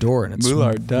to your door. And it's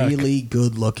really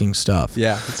good-looking stuff.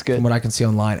 Yeah, it's good. From what I can see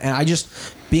online. And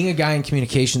being a guy in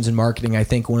communications and marketing, I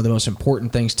think one of the most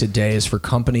important things today is for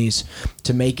companies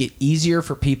to make it easier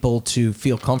for people to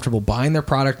feel comfortable buying their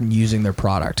product and using their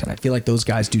product. And I feel like those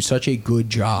guys do such a good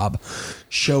job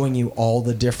showing you all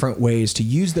the different ways to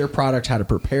use their product, how to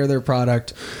prepare their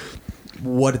product,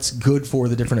 what it's good for,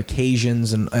 the different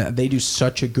occasions, and they do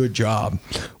such a good job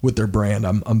with their brand.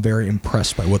 I'm very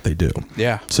impressed by what they do.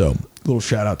 Yeah. So, little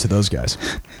shout out to those guys.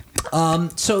 And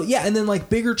then like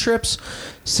bigger trips.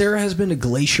 Sarah has been to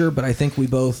Glacier, but I think we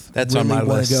both really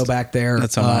want to go back there.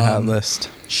 That's on my hot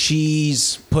list.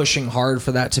 She's pushing hard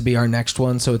for that to be our next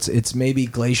one, so it's maybe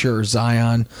Glacier or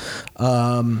Zion.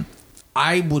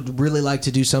 I would really like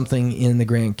to do something in the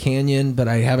Grand Canyon, but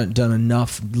I haven't done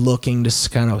enough looking to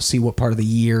kind of see what part of the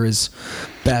year is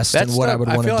best and what I would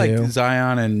want to do. I feel like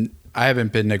Zion, and I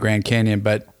haven't been to Grand Canyon,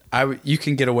 but you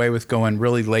can get away with going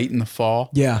really late in the fall,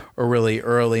 or really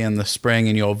early in the spring,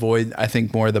 and you'll avoid, I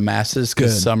think, more of the masses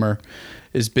because summer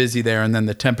is busy there, and then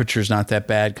the temperature's not that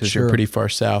bad because you're pretty far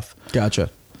south. Gotcha.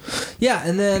 Yeah,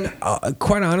 and then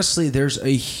quite honestly, there's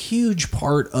a huge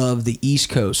part of the East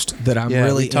Coast that I'm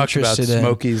really interested in.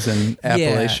 Smokies and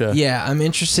Appalachia. Yeah, I'm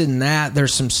interested in that.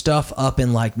 There's some stuff up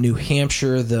in like New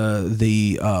Hampshire,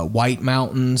 the White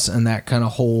Mountains, and that kind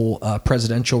of whole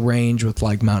presidential range with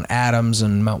like Mount Adams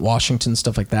and Mount Washington,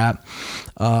 stuff like that.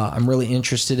 I'm really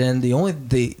interested in.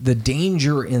 The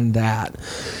danger in that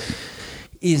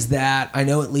is that I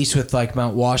know, at least with like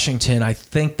Mount Washington, I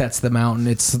think that's the mountain.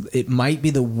 It might be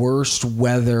the worst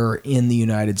weather in the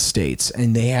United States,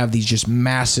 and they have these just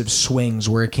massive swings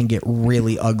where it can get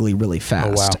really ugly really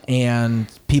fast. Oh, wow.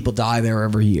 And people die there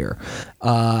every year.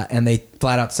 And they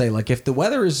flat out say, like, if the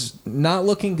weather is not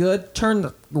looking good,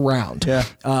 turn around.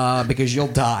 Because you'll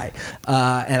die.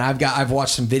 And I've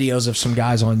watched some videos of some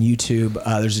guys on YouTube.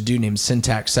 There's a dude named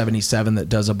Syntax 77 that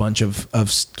does a bunch of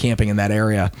camping in that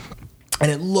area. And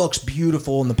it looks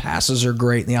beautiful, and the passes are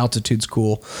great, and the altitude's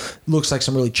cool. It looks like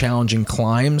some really challenging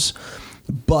climbs.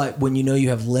 But when you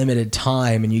have limited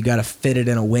time and you got to fit it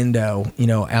in a window,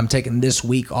 I'm taking this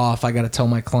week off. I got to tell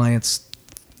my clients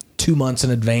 2 months in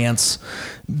advance,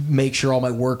 make sure all my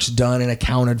work's done and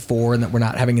accounted for, and that we're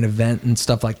not having an event and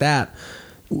stuff like that.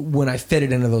 When I fit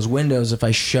it into those windows, if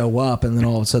I show up and then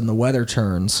all of a sudden the weather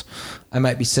turns, I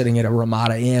might be sitting at a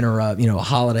Ramada Inn or a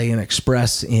Holiday Inn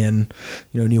Express in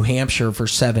New Hampshire for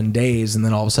 7 days, and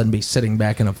then all of a sudden be sitting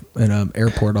back in an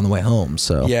airport on the way home.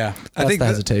 So I think the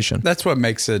hesitation. That's what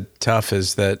makes it tough,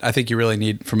 is that I think you really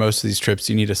need, for most of these trips,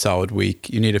 you need a solid week.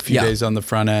 You need a few days on the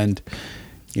front end.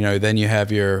 Then you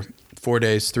have your 4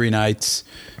 days, 3 nights,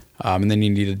 and then you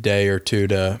need a day or two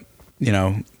to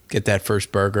get that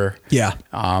first burger.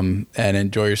 And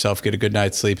enjoy yourself, get a good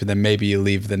night's sleep, and then maybe you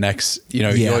leave the next, you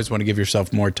always want to give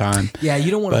yourself more time. Yeah,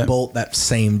 you don't want to bolt that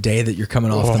same day that you're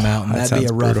coming off the mountain. That'd be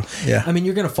a rough. Brutal. Yeah. I mean,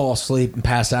 you're going to fall asleep and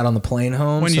pass out on the plane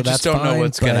home. When you just don't know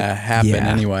what's going to happen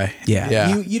anyway.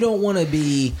 Yeah. You don't want to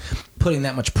be putting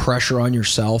that much pressure on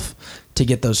yourself to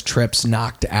get those trips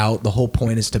knocked out. The whole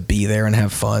point is to be there and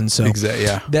have fun. So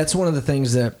that's one of the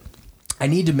things that I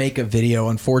need to make a video.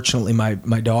 Unfortunately,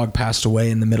 my dog passed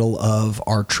away in the middle of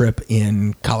our trip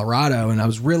in Colorado, and I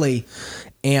was really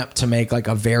amped to make like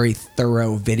a very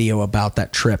thorough video about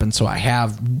that trip. And so I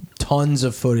have tons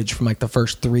of footage from like the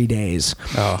first 3 days.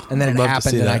 And then it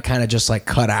happened, and I kind of just like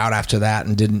cut out after that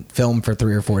and didn't film for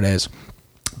 3 or 4 days.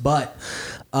 But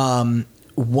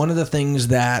one of the things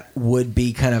that would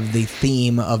be kind of the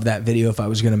theme of that video, if I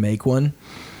was going to make one,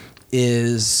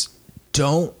 is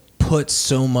don't put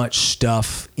so much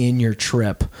stuff in your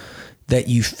trip that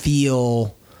you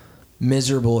feel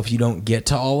miserable if you don't get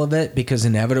to all of it, because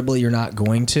inevitably you're not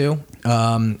going to.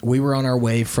 We were on our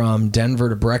way from Denver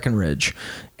to Breckenridge,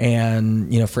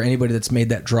 and for anybody that's made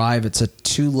that drive, it's a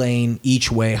 2-lane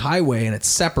each way highway, and it's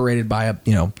separated by a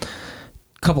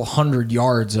couple 100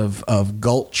 yards of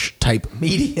gulch type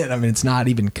median. I mean, it's not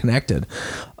even connected.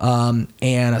 And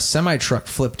a semi truck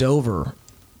flipped over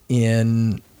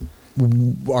in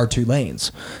our 2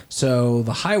 lanes. So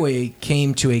the highway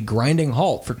came to a grinding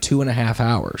halt for 2.5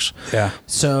 hours. Yeah.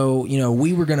 So,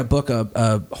 we were going to book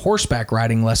a horseback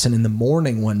riding lesson in the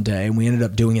morning one day, and we ended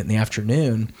up doing it in the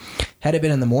afternoon. Had it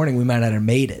been in the morning, we might not have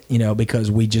made it,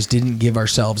 because we just didn't give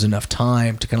ourselves enough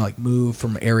time to kind of like move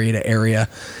from area to area.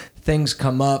 Things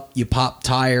come up, you pop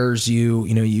tires,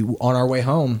 you on our way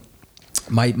home,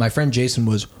 my friend Jason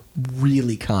was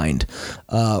really kind.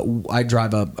 I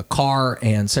drive a car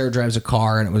and Sarah drives a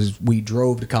car, and we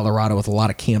drove to Colorado with a lot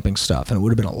of camping stuff, and it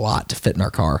would have been a lot to fit in our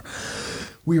car.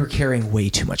 We were carrying way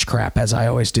too much crap, as I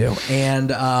always do. And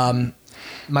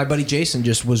my buddy Jason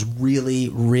just was really,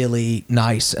 really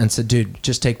nice and said, dude,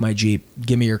 just take my Jeep,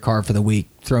 give me your car for the week,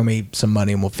 throw me some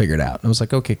money, and we'll figure it out. And I was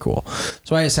like, okay, cool.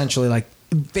 So I essentially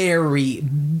very,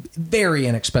 very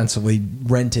inexpensively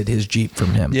rented his Jeep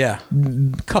from him. Yeah.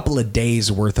 A couple of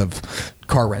days worth of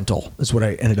car rental is what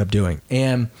I ended up doing.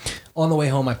 And on the way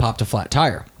home, I popped a flat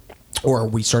tire, or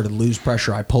we started to lose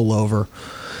pressure. I pull over,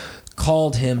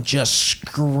 called him, just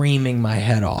screaming my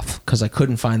head off because I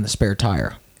couldn't find the spare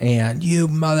tire. And you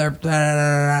mother,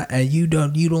 and you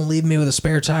don't leave me with a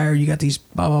spare tire. You got these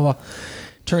blah blah blah.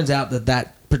 Turns out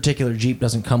that particular Jeep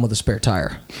doesn't come with a spare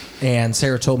tire. And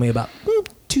Sarah told me about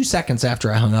 2 seconds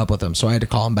after I hung up with him, so I had to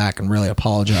call him back and really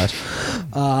apologize.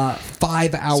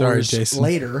 5 hours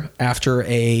later, after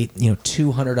a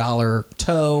 $200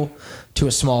 tow to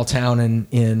a small town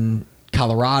in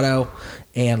Colorado,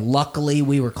 and luckily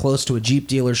we were close to a Jeep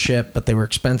dealership, but they were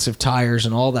expensive tires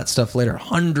and all that stuff later,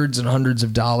 hundreds and hundreds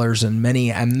of dollars, and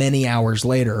many hours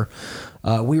later,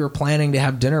 we were planning to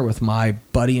have dinner with my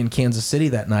buddy in Kansas City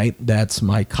that night. That's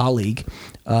my colleague,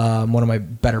 one of my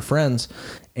better friends.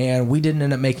 And we didn't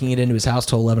end up making it into his house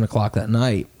till 11 o'clock that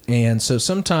night. And so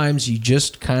sometimes you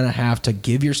just kind of have to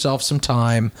give yourself some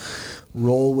time,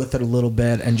 roll with it a little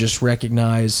bit, and just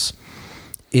recognize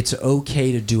it's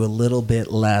okay to do a little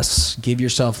bit less. Give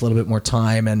yourself a little bit more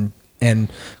time. And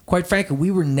quite frankly,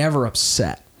 we were never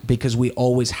upset, because we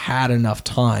always had enough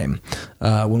time.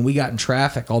 When we got in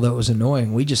traffic, although it was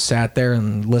annoying, we just sat there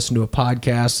and listened to a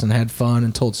podcast and had fun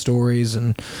and told stories,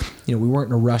 and we weren't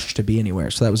in a rush to be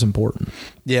anywhere, so that was important.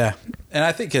 Yeah, and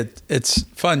I think it's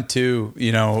fun too,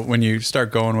 when you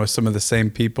start going with some of the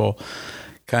same people,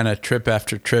 kind of trip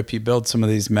after trip, you build some of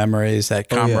these memories, that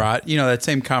that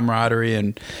same camaraderie,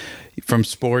 and from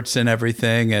sports and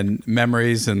everything, and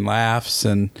memories and laughs,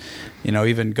 and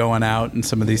even going out in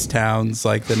some of these towns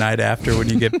like the night after when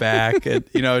you get back, and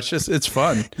it's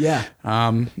fun. Yeah.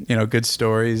 Good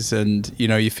stories, and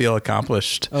you feel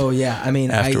accomplished. Oh yeah. I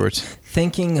mean, afterwards,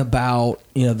 thinking about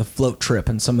the float trip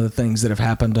and some of the things that have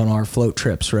happened on our float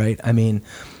trips, right? I mean,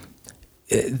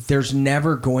 there's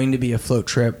never going to be a float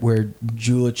trip where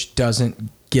Julich doesn't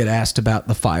get asked about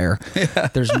the fire. Yeah.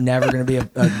 There's never going to be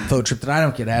a float trip that I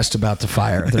don't get asked about the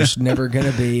fire. There's never going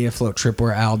to be a float trip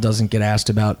where Al doesn't get asked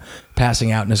about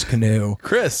passing out in his canoe.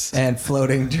 Chris. And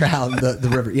floating down the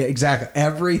river. Yeah, exactly.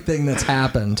 Everything that's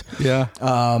happened,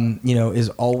 is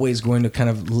always going to kind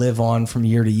of live on from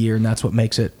year to year. And that's what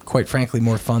makes it, quite frankly,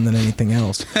 more fun than anything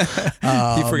else.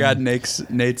 He forgot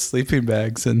Nate's sleeping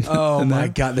bags. Oh my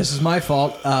God, this is my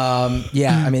fault.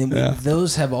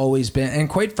 Those have always been, and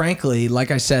quite frankly, like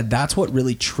I said, that's what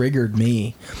really triggered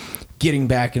me getting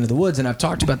back into the woods. And I've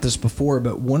talked about this before,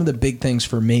 but one of the big things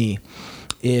for me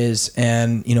is,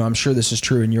 and I'm sure this is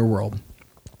true in your world,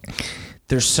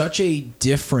 there's such a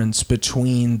difference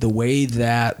between the way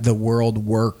that the world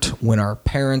worked when our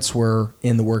parents were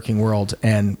in the working world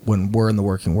and when we're in the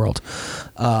working world.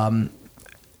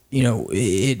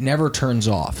 It never turns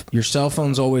off. Your cell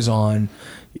phone's always on.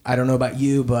 I don't know about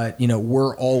you, but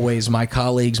we're always, my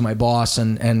colleagues, my boss,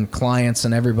 and clients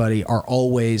and everybody are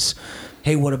always,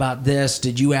 hey, what about this?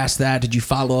 Did you ask that? Did you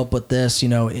follow up with this?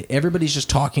 Everybody's just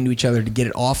talking to each other to get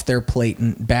it off their plate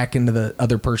and back into the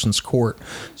other person's court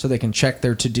so they can check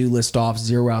their to-do list off,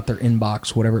 zero out their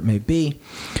inbox, whatever it may be.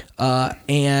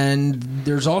 And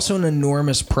there's also an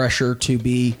enormous pressure to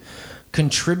be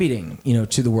contributing,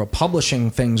 to the world, publishing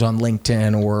things on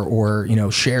LinkedIn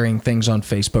or sharing things on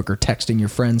Facebook or texting your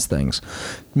friends things.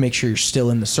 Make sure you're still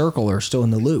in the circle or still in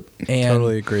the loop. And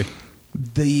totally agree.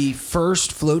 The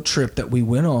first float trip that we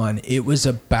went on, it was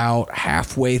about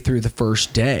halfway through the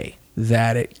first day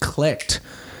that it clicked.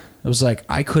 It was like,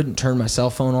 I couldn't turn my cell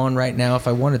phone on right now if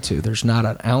I wanted to. There's not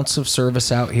an ounce of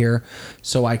service out here,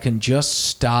 so I can just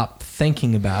stop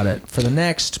thinking about it for the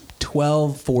next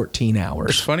 12, 14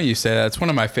 hours. It's funny you say that. It's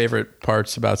one of my favorite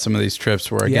parts about some of these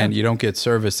trips where, again, you don't get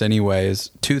service anyway,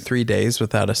 is 2-3 days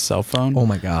without a cell phone. Oh,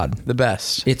 my God. The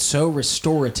best. It's so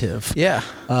restorative. Yeah.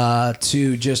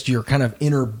 To just your kind of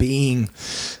inner being.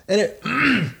 And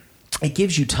it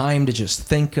gives you time to just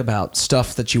think about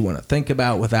stuff that you want to think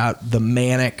about without the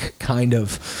manic kind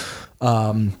of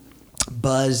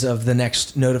buzz of the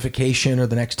next notification or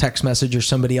the next text message or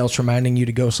somebody else reminding you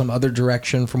to go some other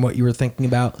direction from what you were thinking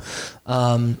about.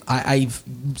 I've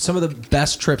some of the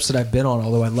best trips that I've been on,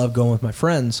 although I love going with my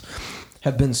friends,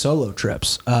 have been solo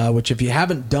trips, which if you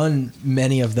haven't done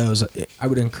many of those, I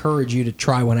would encourage you to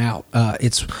try one out.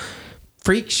 It's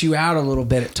freaks you out a little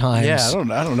bit at times. Yeah,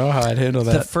 I don't know how I'd handle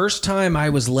that. The first time I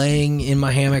was laying in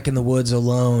my hammock in the woods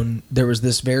alone, there was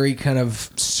this very kind of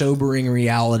sobering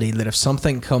reality that if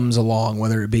something comes along,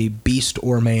 whether it be beast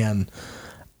or man,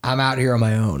 I'm out here on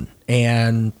my own.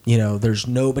 And, you know, there's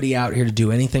nobody out here to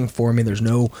do anything for me. There's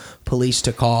no police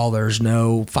to call. There's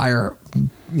no fire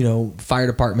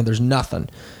department. There's nothing.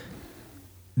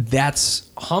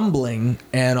 That's humbling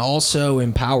and also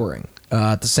empowering.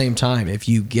 At the same time, if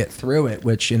you get through it,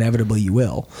 which inevitably you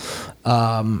will,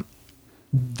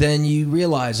 then you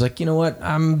realize, like, you know what,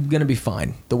 I'm going to be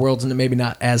fine. The world's maybe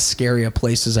not as scary a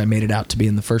place as I made it out to be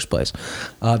in the first place.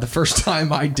 The first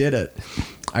time I did it,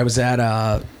 I was at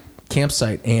a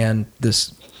campsite, and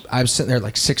I was sitting there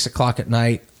like 6 o'clock at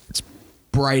night. It's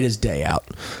bright as day out.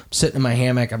 I'm sitting in my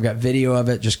hammock. I've got video of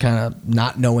it, just kind of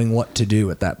not knowing what to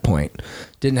do at that point.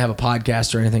 Didn't have a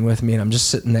podcast or anything with me, and I'm just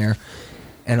sitting there.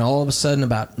 And all of a sudden,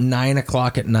 about 9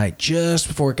 o'clock at night, just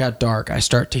before it got dark, I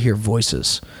start to hear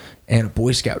voices, and a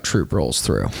Boy Scout troop rolls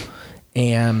through.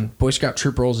 And Boy Scout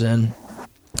troop rolls in,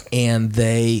 and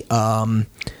they all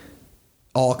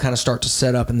kind of start to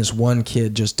set up, and this one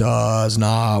kid just does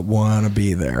not want to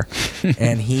be there.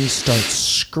 And he starts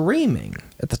screaming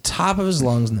at the top of his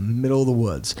lungs in the middle of the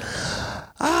woods,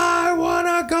 "I want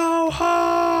to go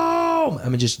home!" I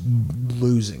mean, just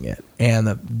losing it. And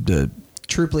the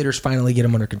troop leaders finally get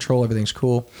him under control. Everything's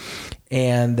cool.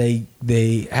 And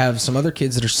they have some other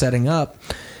kids that are setting up.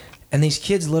 And these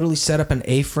kids literally set up an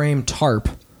A-frame tarp,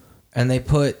 and they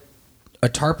put a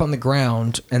tarp on the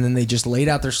ground, and then they just laid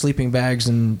out their sleeping bags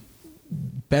and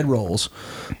bedrolls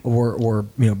or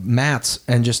mats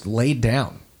and just laid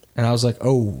down. And I was like,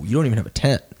 oh, you don't even have a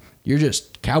tent. You're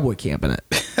just cowboy camping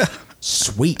it.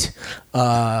 Sweet.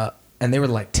 And they were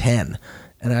like 10.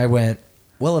 And I went,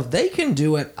 well, if they can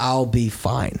do it, I'll be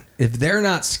fine. If they're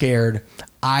not scared,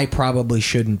 I probably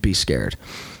shouldn't be scared.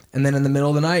 And then in the middle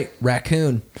of the night,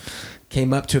 raccoon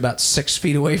came up to about 6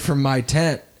 feet away from my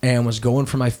tent and was going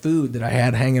for my food that I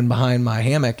had hanging behind my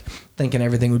hammock, thinking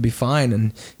everything would be fine.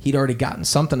 And he'd already gotten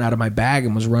something out of my bag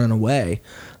and was running away.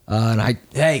 And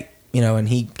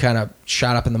he kind of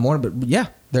shot up in the morning. But yeah,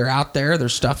 they're out there.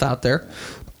 There's stuff out there.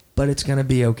 But it's going to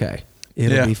be okay.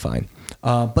 It'll be fine.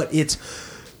 But it's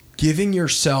giving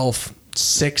yourself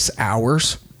 6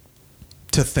 hours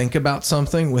to think about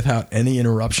something without any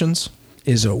interruptions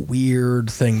is a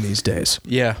weird thing these days.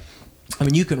 Yeah. I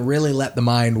mean, you can really let the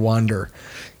mind wander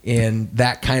in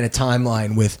that kind of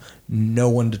timeline with no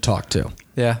one to talk to.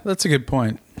 Yeah, that's a good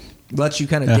point. Lets you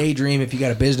kind of daydream if you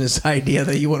got a business idea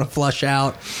that you want to flush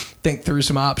out, think through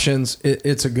some options.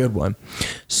 It's a good one.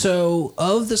 So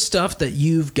of the stuff that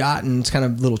you've gotten, it's kind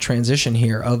of a little transition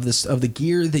here, of the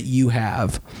gear that you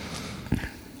have,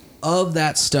 of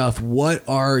that stuff, what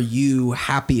are you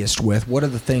happiest with? What are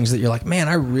the things that you're like, man,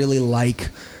 I really like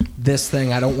this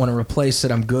thing. I don't want to replace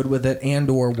it. I'm good with it. And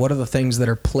or what are the things that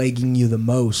are plaguing you the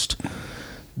most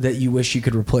that you wish you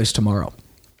could replace tomorrow?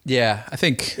 Yeah, I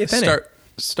think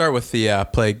start with the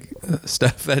plague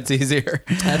stuff. That's easier.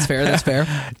 That's fair. That's fair.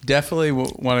 Definitely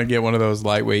want to get one of those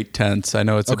lightweight tents. I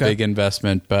know it's a big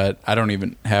investment, but I don't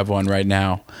even have one right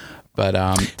now. But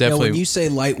definitely. Now, when you say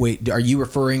lightweight, are you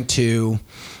referring to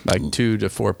like 2 to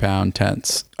 4 pound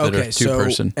tents that are two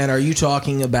person? And are you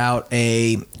talking about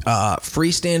a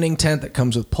freestanding tent that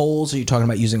comes with poles? Are you talking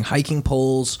about using hiking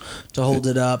poles to hold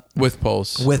it up? With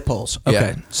poles. With poles.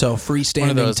 Okay. Yeah. So freestanding one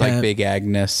of those tent. Like Big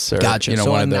Agnes or gotcha.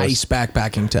 So one a of those. Nice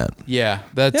backpacking tent. Yeah,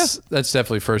 that's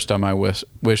definitely first on my wish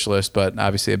list, but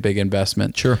obviously a big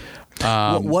investment. Sure.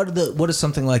 What does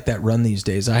something like that run these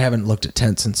days? I haven't looked at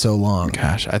tents in so long.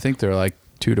 Gosh, I think they're like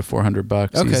 $200 to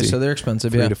 $400. Okay, easy. so they're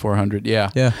expensive. $300 to $400. Yeah.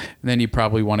 Yeah. And then you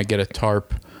probably want to get a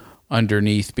tarp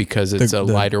underneath because it's a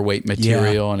lighter weight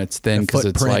material and it's thin because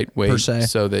it's lightweight,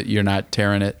 so that you're not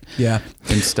tearing it. Yeah.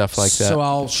 And stuff like that. So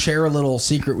I'll share a little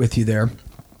secret with you there.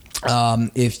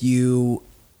 If you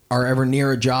are ever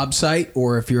near a job site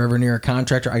or if you're ever near a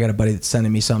contractor, I got a buddy that's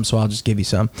sending me some, so I'll just give you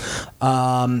some.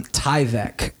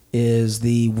 Tyvek is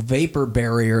the vapor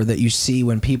barrier that you see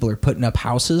when people are putting up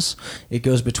houses. It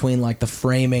goes between like the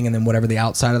framing and then whatever the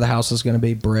outside of the house is going to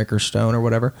be, brick or stone or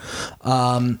whatever.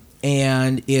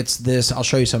 And it's this, I'll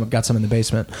show you some, I've got some in the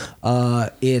basement.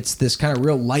 It's this kind of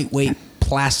real lightweight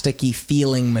plasticky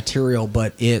feeling material,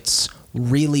 but it's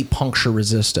really puncture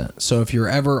resistant. So if you're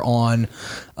ever on,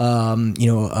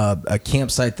 a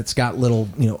campsite that's got little,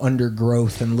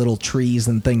 undergrowth and little trees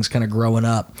and things kind of growing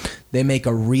up, they make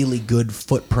a really good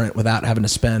footprint without having to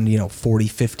spend,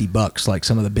 $40-$50 like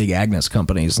some of the big Agnes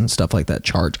companies and stuff like that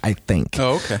charge, I think.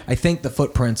 Oh, okay. I think the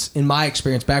footprints, in my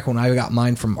experience, back when I got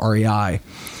mine from REI,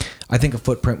 I think a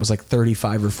footprint was like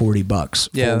 $35 or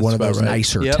 $40 for one of those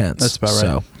nicer tents. That's about right.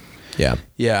 So, yeah.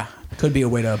 Yeah. Could be a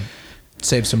way to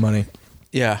save some money.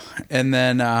 Yeah. And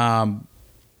then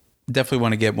definitely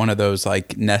want to get one of those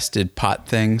like nested pot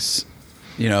things,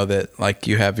 that like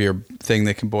you have your thing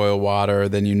that can boil water,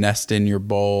 then you nest in your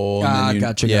bowl. And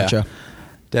then Gotcha.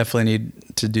 Definitely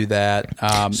need to do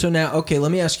that. So now, okay,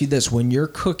 let me ask you this. When you're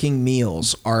cooking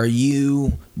meals, are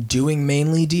you doing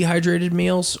mainly dehydrated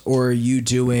meals, or are you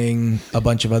doing a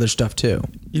bunch of other stuff too?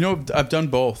 I've done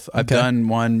both. I've done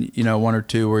one or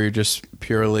two where you're just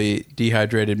purely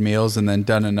dehydrated meals, and then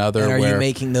done another and are where... you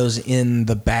making those in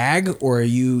the bag, or are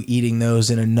you eating those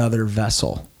in another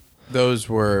vessel? Those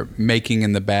were making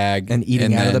in the bag. And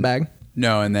eating out of the bag?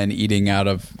 No, and then eating out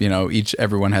of,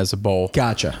 everyone has a bowl.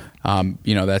 Gotcha.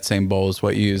 That same bowl is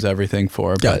what you use everything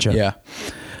for. Gotcha. But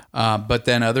yeah. But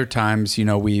then other times,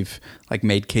 we've like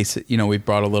made we've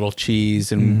brought a little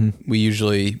cheese, and we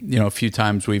usually, a few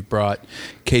times we've brought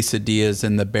quesadillas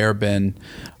in the bear bin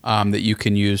that you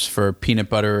can use for peanut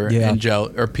butter and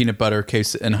gel, or peanut butter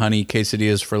and honey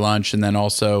quesadillas for lunch. And then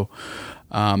also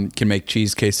can make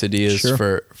cheese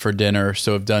quesadillas for dinner.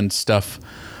 So I've done stuff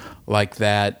like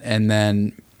that. And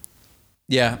then,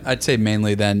 yeah, I'd say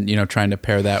mainly then, trying to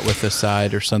pair that with a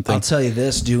side or something. I'll tell you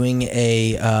this, doing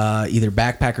a either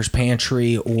Backpacker's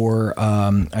Pantry or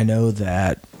I know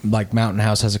that like Mountain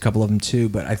House has a couple of them too,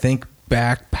 but I think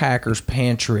Backpacker's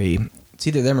Pantry, it's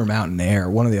either them or Mountain Air,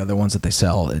 one of the other ones that they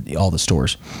sell at all the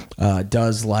stores,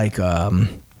 does like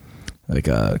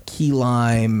a key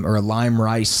lime or a lime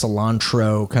rice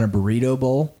cilantro kind of burrito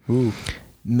bowl. Ooh.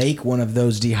 Make one of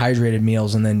those dehydrated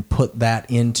meals and then put that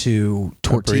into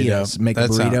tortillas. Make a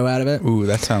burrito out of it. Ooh,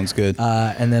 that sounds good.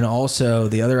 And then also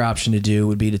the other option to do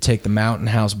would be to take the Mountain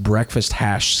House breakfast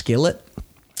hash skillet,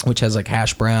 which has like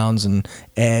hash browns and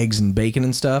eggs and bacon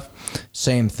and stuff.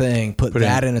 Same thing. Put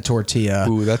that in a tortilla.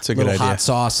 Ooh, that's a good idea. Hot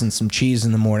sauce and some cheese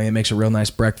in the morning. It makes a real nice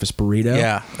breakfast burrito.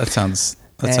 Yeah, that sounds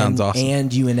awesome.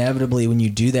 And you inevitably, when you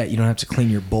do that, you don't have to clean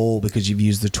your bowl because you've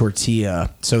used the tortilla.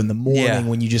 So in the morning,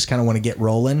 when you just kind of want to get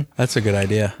rolling, that's a good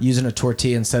idea. Using a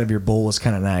tortilla instead of your bowl is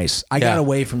kind of nice. I got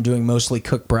away from doing mostly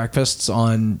cooked breakfasts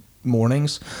on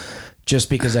mornings just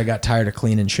because I got tired of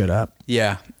cleaning shit up.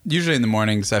 Yeah. Usually in the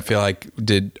mornings, I feel like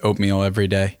did oatmeal every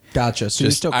day. Gotcha. So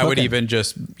you're still cooking. I would even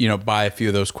just, buy a few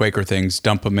of those Quaker things,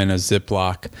 dump them in a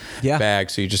Ziploc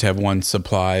bag. So you just have one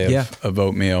supply of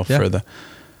oatmeal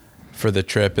for the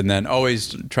trip, and then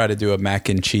always try to do a mac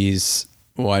and cheese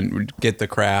one. Get the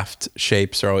Kraft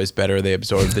shapes are always better. They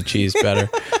absorb the cheese better.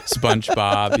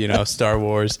 SpongeBob, Star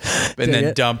Wars, and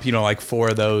then dump like 4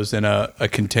 of those in a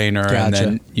container, and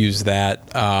then use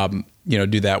that.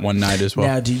 Do that one night as well.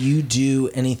 Now, do you do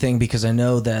anything, because I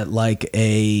know that like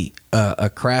a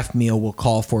Kraft meal will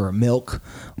call for a milk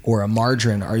or a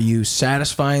margarine. Are you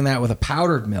satisfying that with a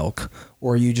powdered milk,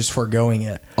 or are you just foregoing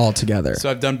it altogether?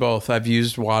 So I've done both. I've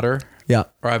used water. Yeah.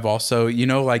 Or I've also,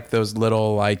 like those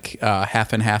little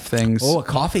half and half things. Oh, a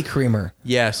coffee creamer.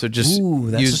 Yeah. So just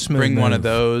bring one of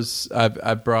those.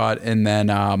 I've brought, and then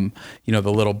the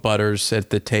little butters at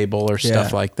the table or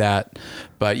stuff like that.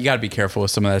 But you got to be careful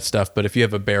with some of that stuff. But if you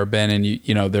have a bear bin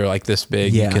and they're like this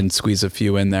big, you can squeeze a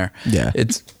few in there. Yeah.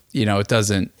 It's it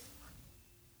doesn't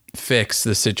fix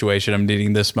the situation. I'm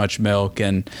needing this much milk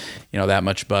and that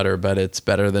much butter, but it's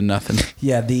better than nothing.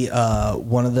 Yeah, the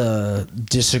one of the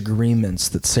disagreements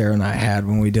that Sarah and I had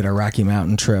when we did our Rocky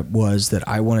Mountain trip was that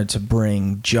I wanted to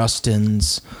bring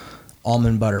Justin's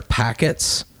almond butter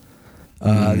packets.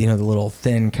 The little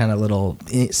thin kind of little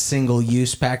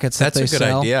single-use packets that they sell. That's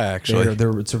a good idea,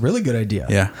 actually. It's a really good idea.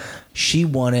 Yeah. She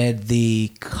wanted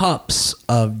the cups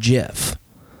of Jif.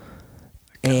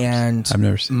 And I've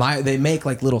never seen they make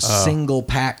like little single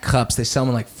pack cups. They sell them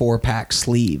in like 4-pack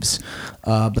sleeves,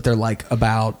 but they're like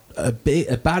about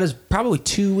as probably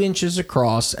 2 inches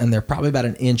across, and they're probably about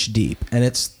 1 inch deep, and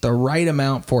it's the right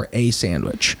amount for a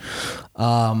sandwich.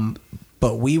 But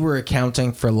we were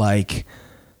accounting for like,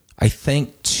 I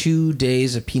think 2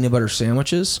 days of peanut butter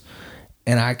sandwiches.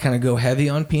 And I kind of go heavy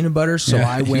on peanut butter, so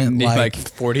I went like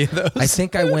 40 of those. I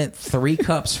think I went 3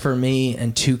 cups for me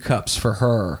and 2 cups for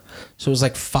her. So it was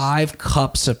like 5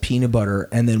 cups of peanut butter,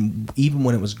 and then even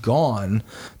when it was gone,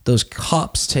 those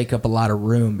cups take up a lot of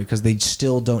room because they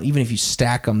still don't. Even if you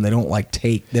stack them, they don't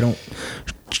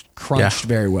crunched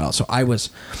very well. So I was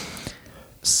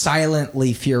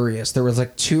silently furious. There was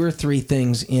like 2 or 3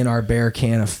 things in our bear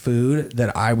can of food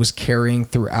that I was carrying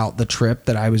throughout the trip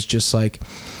that I was just like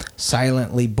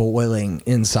silently boiling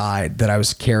inside, that I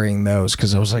was carrying those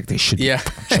because I was like, they should be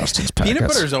Justin's packets. Peanut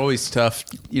butter is always tough.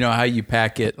 You know how you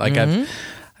pack it. Like I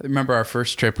remember our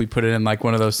first trip, we put it in like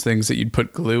one of those things that you'd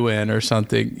put glue in or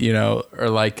something, you know,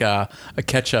 or like a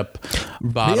ketchup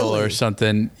bottle or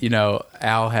something. You know,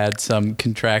 Al had some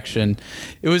contraction.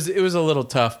 It was a little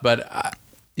tough, but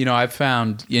you know, I've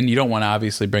found, and you don't want to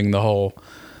obviously bring the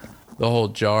whole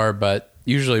jar, but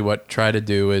usually what I try to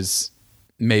do is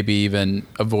maybe even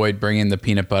avoid bringing the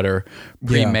peanut butter,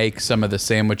 pre-make some of the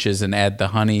sandwiches and add the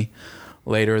honey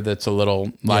later. That's a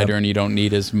little lighter and you don't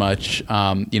need as much.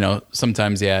 You know,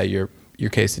 sometimes, your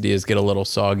quesadillas get a little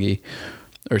soggy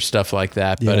or stuff like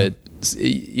that, but it's,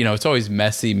 you know, it's always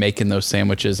messy making those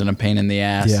sandwiches and a pain in the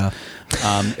ass. Yeah.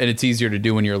 And it's easier to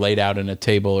do when you're laid out in a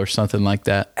table or something like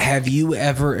that. Have you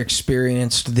ever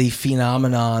experienced the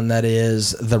phenomenon that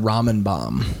is the ramen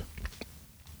bomb?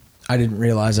 I didn't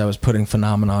realize I was putting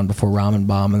phenomenon before ramen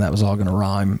bomb, and that was all going to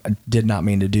rhyme. I did not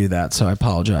mean to do that, so I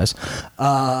apologize.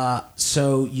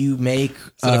 So you make...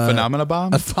 Is it a phenomena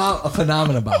bomb? A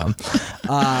phenomena bomb.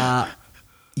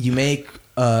 You make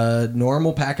a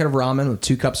normal packet of ramen with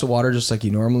 2 cups of water, just like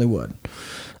you normally would.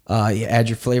 You add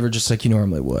your flavor just like you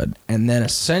normally would. And then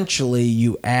essentially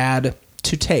you add,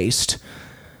 to taste,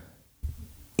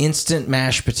 instant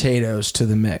mashed potatoes to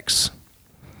the mix.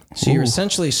 So you're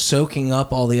essentially soaking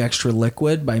up all the extra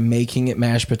liquid by making it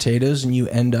mashed potatoes, and you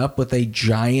end up with a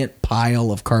giant pile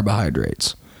of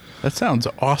carbohydrates. That sounds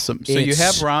awesome. So you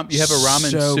have a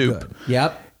ramen so soup. Good.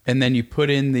 Yep. And then you put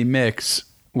in the mix,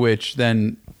 which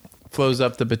then flows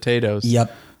up the potatoes.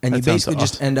 Yep. And you basically awesome.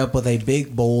 just end up with a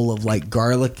big bowl of like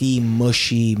garlicky,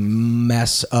 mushy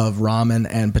mess of ramen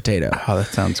and potato. Oh, that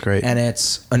sounds great. And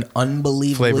it's an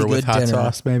unbelievably flavor good with hot dinner.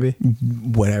 sauce, maybe?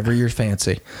 Whatever you're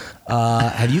fancy.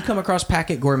 Have you come across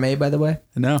Packet Gourmet, by the way?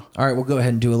 No. All right, we'll go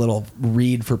ahead and do a little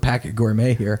read for Packet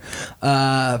Gourmet here.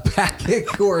 Packet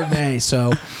Gourmet.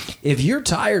 So if you're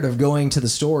tired of going to the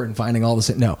store and finding all this,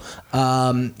 no.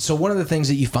 So one of the things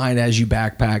that you find as you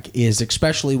backpack is,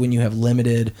 especially when you have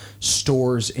limited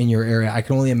stores in your area, I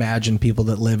can only imagine people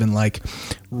that live in like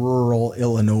rural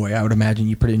Illinois. I would imagine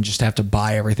you pretty much just have to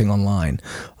buy everything online.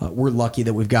 We're lucky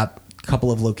that we've got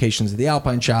couple of locations at the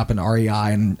Alpine Shop and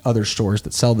REI and other stores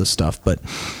that sell this stuff, but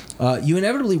you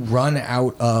inevitably run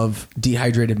out of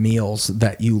dehydrated meals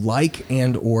that you like,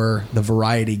 and or the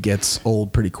variety gets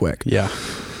old pretty quick. Yeah.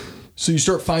 So you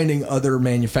start finding other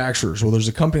manufacturers. Well, there's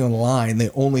a company online,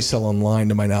 they only sell online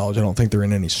to my knowledge, I don't think they're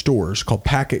in any stores, called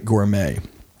Packet Gourmet,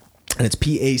 and it's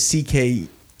Packet.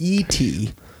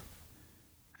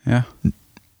 Yeah.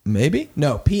 Maybe?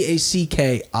 No,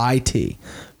 Packit.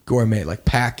 Gourmet, like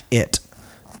pack it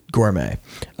gourmet,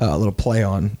 a little play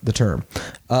on the term.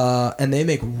 And they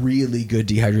make really good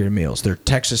dehydrated meals. Their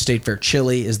Texas State Fair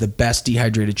chili is the best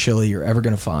dehydrated chili you're ever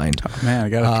going to find. Oh, man, I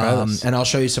got to try this. And I'll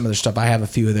show you some of their stuff. I have a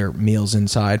few of their meals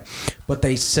inside. But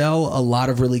they sell a lot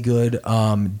of really good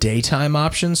daytime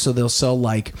options. So they'll sell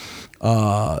like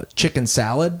chicken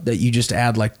salad that you just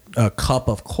add like a cup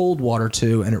of cold water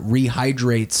to, and it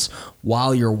rehydrates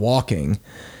while you're walking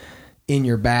in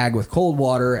your bag with cold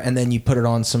water, and then you put it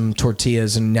on some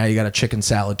tortillas, and now you got a chicken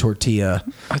salad tortilla.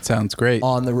 That sounds great.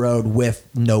 On the road with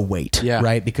no weight,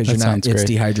 right? Because you're not, it's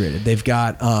dehydrated. They've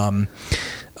got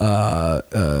what's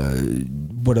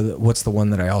the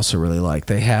one that I also really like?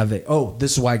 They have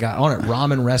this is why I got on it,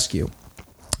 Ramen Rescue.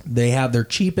 They have their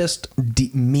cheapest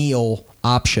meal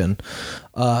option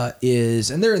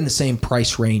is, and they're in the same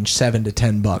price range, $7 to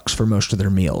 $10 for most of their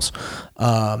meals.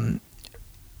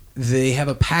 They have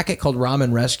a packet called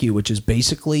Ramen Rescue, which is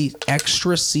basically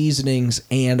extra seasonings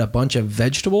and a bunch of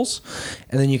vegetables.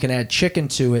 And then you can add chicken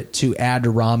to it to add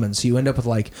to ramen. So you end up with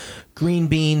like green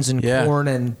beans and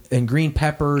corn and green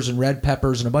peppers and red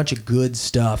peppers and a bunch of good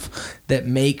stuff that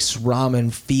makes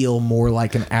ramen feel more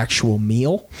like an actual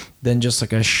meal than just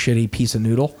like a shitty piece of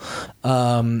noodle.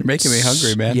 You're making me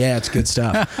hungry, man. Yeah, it's good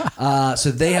stuff.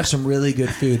 So they have some really good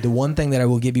food. The one thing that I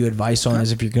will give you advice on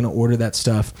is if you're going to order that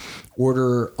stuff,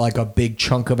 order like a big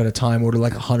chunk of it at a time. Order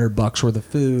like $100 worth of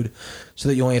food, so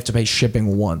that you only have to pay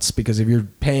shipping once. Because if you're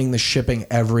paying the shipping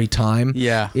every time,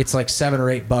 it's like $7 or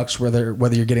 $8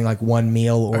 whether you're getting like one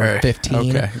meal or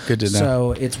 15. Okay, good to know.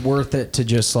 So it's worth it to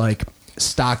just like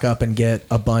stock up and get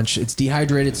a bunch. It's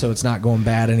dehydrated, so it's not going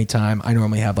bad anytime. I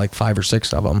normally have like 5 or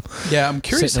 6 of them. Yeah, I'm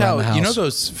curious how, you know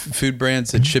those food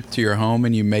brands that ship to your home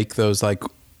and you make those like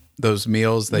those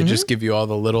meals. They just give you all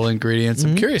the little ingredients.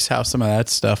 I'm curious how some of that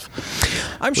stuff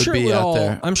I'm sure it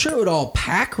would all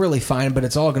pack really fine, but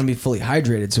it's all going to be fully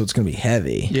hydrated, so it's going to be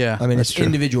heavy. Yeah, I mean, that's it's true.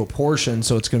 individual portions,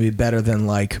 so it's going to be better than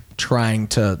like trying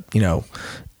to,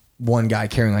 one guy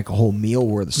carrying like a whole meal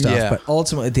worth of stuff. Yeah. But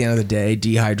ultimately, at the end of the day,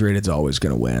 dehydrated is always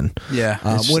going to win. Yeah, it's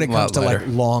when just it a lot comes to lighter. like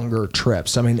longer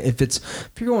trips, I mean, if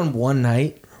you're going one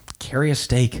night, carry a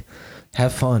steak.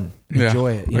 Have fun,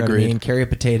 enjoy it. You know what I Agreed. mean? Carry a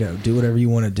potato, do whatever you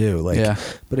want to do. Like, Yeah.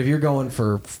 But if you're going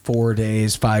for 4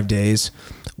 days, 5 days,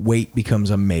 weight becomes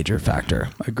a major factor.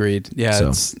 Agreed.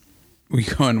 Yeah, So- we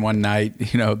go in one night.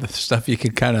 The stuff you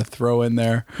can kind of throw in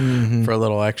there for a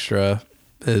little extra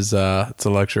is it's a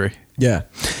luxury. Yeah.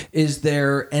 Is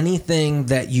there anything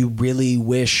that you really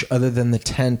wish, other than the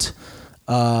tent,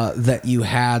 that you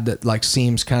had that like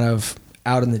seems kind of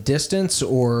out in the distance,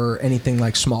 or anything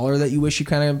like smaller that you wish you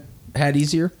kind of had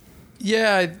easier?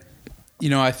 Yeah,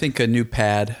 I think a new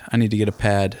pad. I need to get a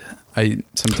pad.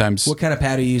 What kind of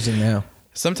pad are you using now?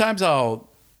 Sometimes I'll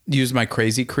use my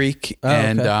Crazy Creek, Oh,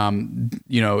 and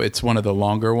okay. it's one of the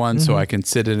longer ones, so I can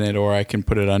sit in it, or I can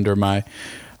put it under my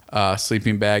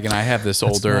sleeping bag. And I have this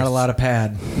That's older. not a lot of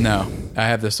pad. No, I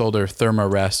have this older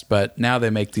Thermarest, but now they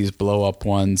make these blow up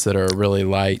ones that are really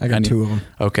light. I got 2 of them.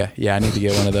 Okay, yeah, I need to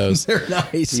get one of those. They're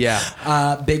nice.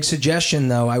 Yeah. Big suggestion,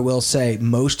 though, I will say,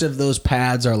 most of those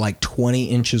pads are like 20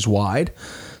 inches wide.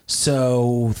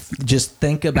 So just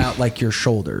think about like your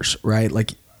shoulders, right?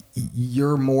 Like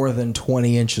you're more than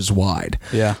 20 inches wide.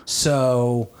 Yeah.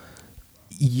 So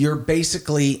you're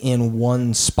basically in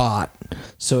one spot.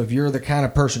 So if you're the kind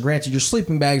of person, granted, your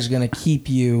sleeping bag is going to keep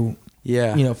you,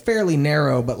 Yeah. fairly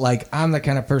narrow, but like I'm the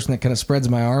kind of person that kind of spreads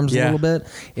my arms a Yeah. little bit.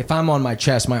 If I'm on my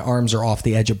chest, my arms are off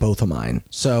the edge of both of mine.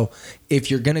 So if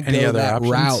you're going to Any go other that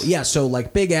options? route, yeah. So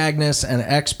like Big Agnes and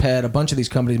XPED, a bunch of these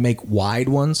companies make wide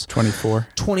ones. 24.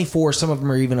 24, some of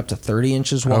them are even up to 30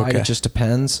 inches wide. Okay. It just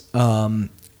depends.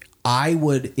 I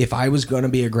would, if I was going to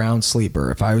be a ground sleeper,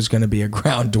 if I was going to be a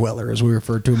ground dweller, as we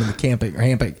refer to them in the camping or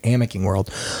hammocking world,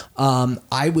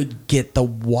 I would get the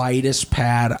widest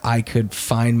pad I could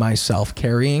find myself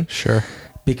carrying. Sure.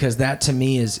 Because that to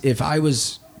me is, if I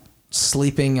was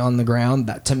sleeping on the ground,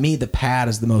 that to me the pad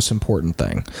is the most important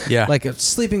thing. Yeah. Like a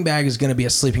sleeping bag is going to be a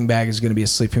sleeping bag is going to be a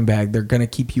sleeping bag. They're going to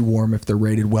keep you warm if they're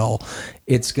rated well.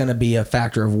 It's going to be a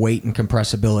factor of weight and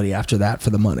compressibility after that for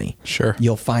the money. Sure.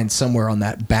 You'll find somewhere on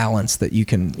that balance that you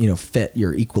can, fit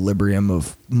your equilibrium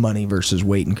of money versus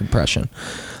weight and compression.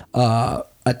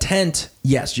 A tent,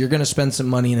 yes, you're going to spend some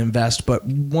money and invest, but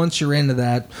once you're into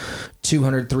that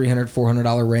 $200, $300,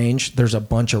 $400 range, there's a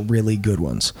bunch of really good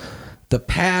ones. The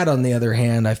pad, on the other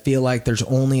hand, I feel like there's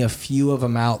only a few of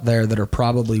them out there that are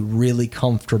probably really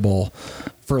comfortable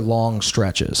for long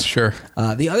stretches. Sure.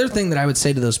 The other thing that I would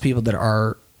say to those people that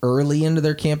are early into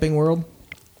their camping world,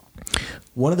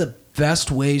 one of the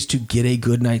best ways to get a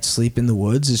good night's sleep in the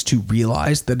woods is to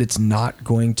realize that it's not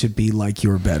going to be like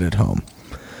your bed at home.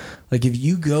 Like if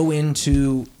you go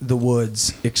into the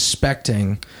woods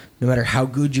expecting, no matter how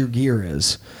good your gear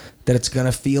is, that it's going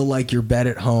to feel like your bed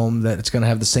at home, that it's going to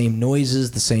have the same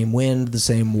noises, the same wind, the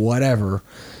same whatever,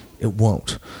 it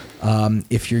won't.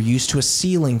 If you're used to a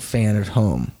ceiling fan at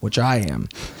home, which I am,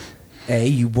 A,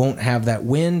 you won't have that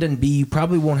wind, and B, you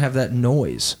probably won't have that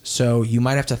noise. So you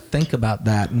might have to think about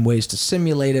that and ways to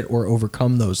simulate it or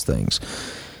overcome those things.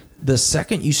 The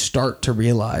second you start to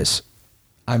realize,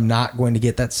 I'm not going to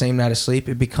get that same night of sleep,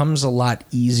 it becomes a lot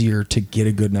easier to get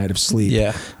a good night of sleep.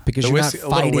 Yeah. Because The you're whiskey- a not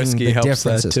little fighting whiskey the helps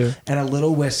that differences. too. And a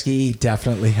little whiskey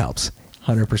definitely helps.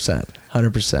 100%.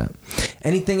 100%.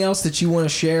 Anything else that you want to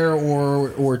share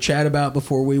or chat about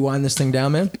before we wind this thing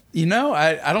down, man?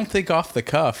 I don't think off the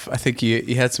cuff. I think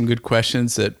you had some good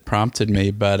questions that prompted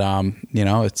me, but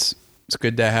it's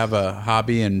good to have a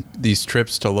hobby and these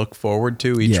trips to look forward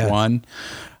to, each one.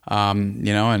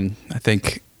 And I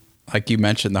think, like you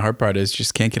mentioned, the hard part is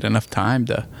just can't get enough time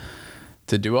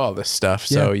to do all this stuff.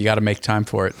 So you got to make time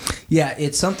for it. Yeah,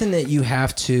 it's something that you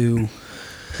have to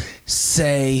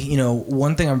say.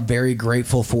 One thing I'm very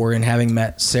grateful for in having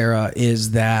met Sarah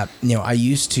is that, I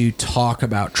used to talk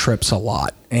about trips a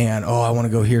lot and, I want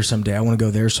to go here someday. I want to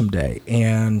go there someday.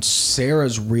 And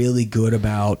Sarah's really good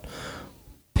about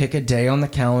pick a day on the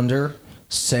calendar,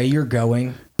 say you're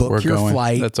going, book your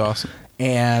flight. That's awesome.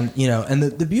 And, and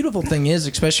the beautiful thing is,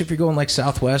 especially if you're going like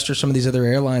Southwest or some of these other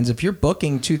airlines, if you're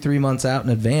booking 2-3 months out in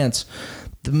advance,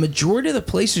 the majority of the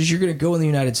places you're going to go in the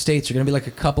United States are going to be like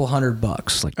a couple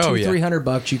 $100, like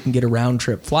 $200-$300. You can get a round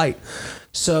trip flight.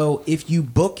 So if you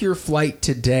book your flight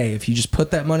today, if you just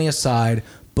put that money aside,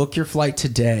 book your flight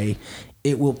today,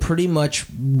 it will pretty much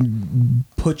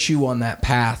put you on that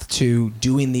path to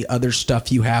doing the other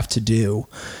stuff you have to do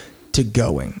to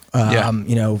going.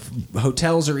 You know,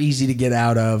 hotels are easy to get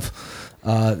out of.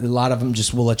 A lot of them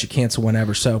just will let you cancel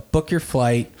whenever. So book your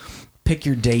flight, pick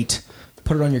your date,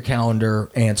 put it on your calendar,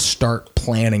 and start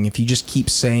planning. If you just keep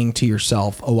saying to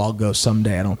yourself, "Oh, I'll go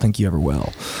someday," I don't think you ever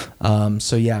will.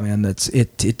 So yeah, man,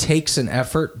 it takes an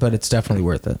effort, but it's definitely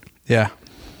worth it. Yeah.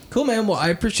 Cool, man. Well, I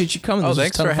appreciate you coming. Oh,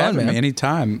 thanks for having me.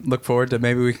 Anytime. Look forward to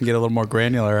maybe we can get a little more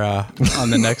granular on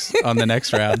the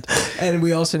next round. And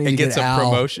we also need to get some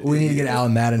promotion. We need to get Al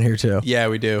and Matt in here too. Yeah,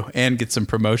 we do, and get some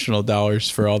promotional dollars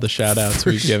for all the shout outs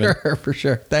we've given. For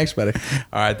sure. Thanks, buddy.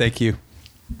 All right, thank you.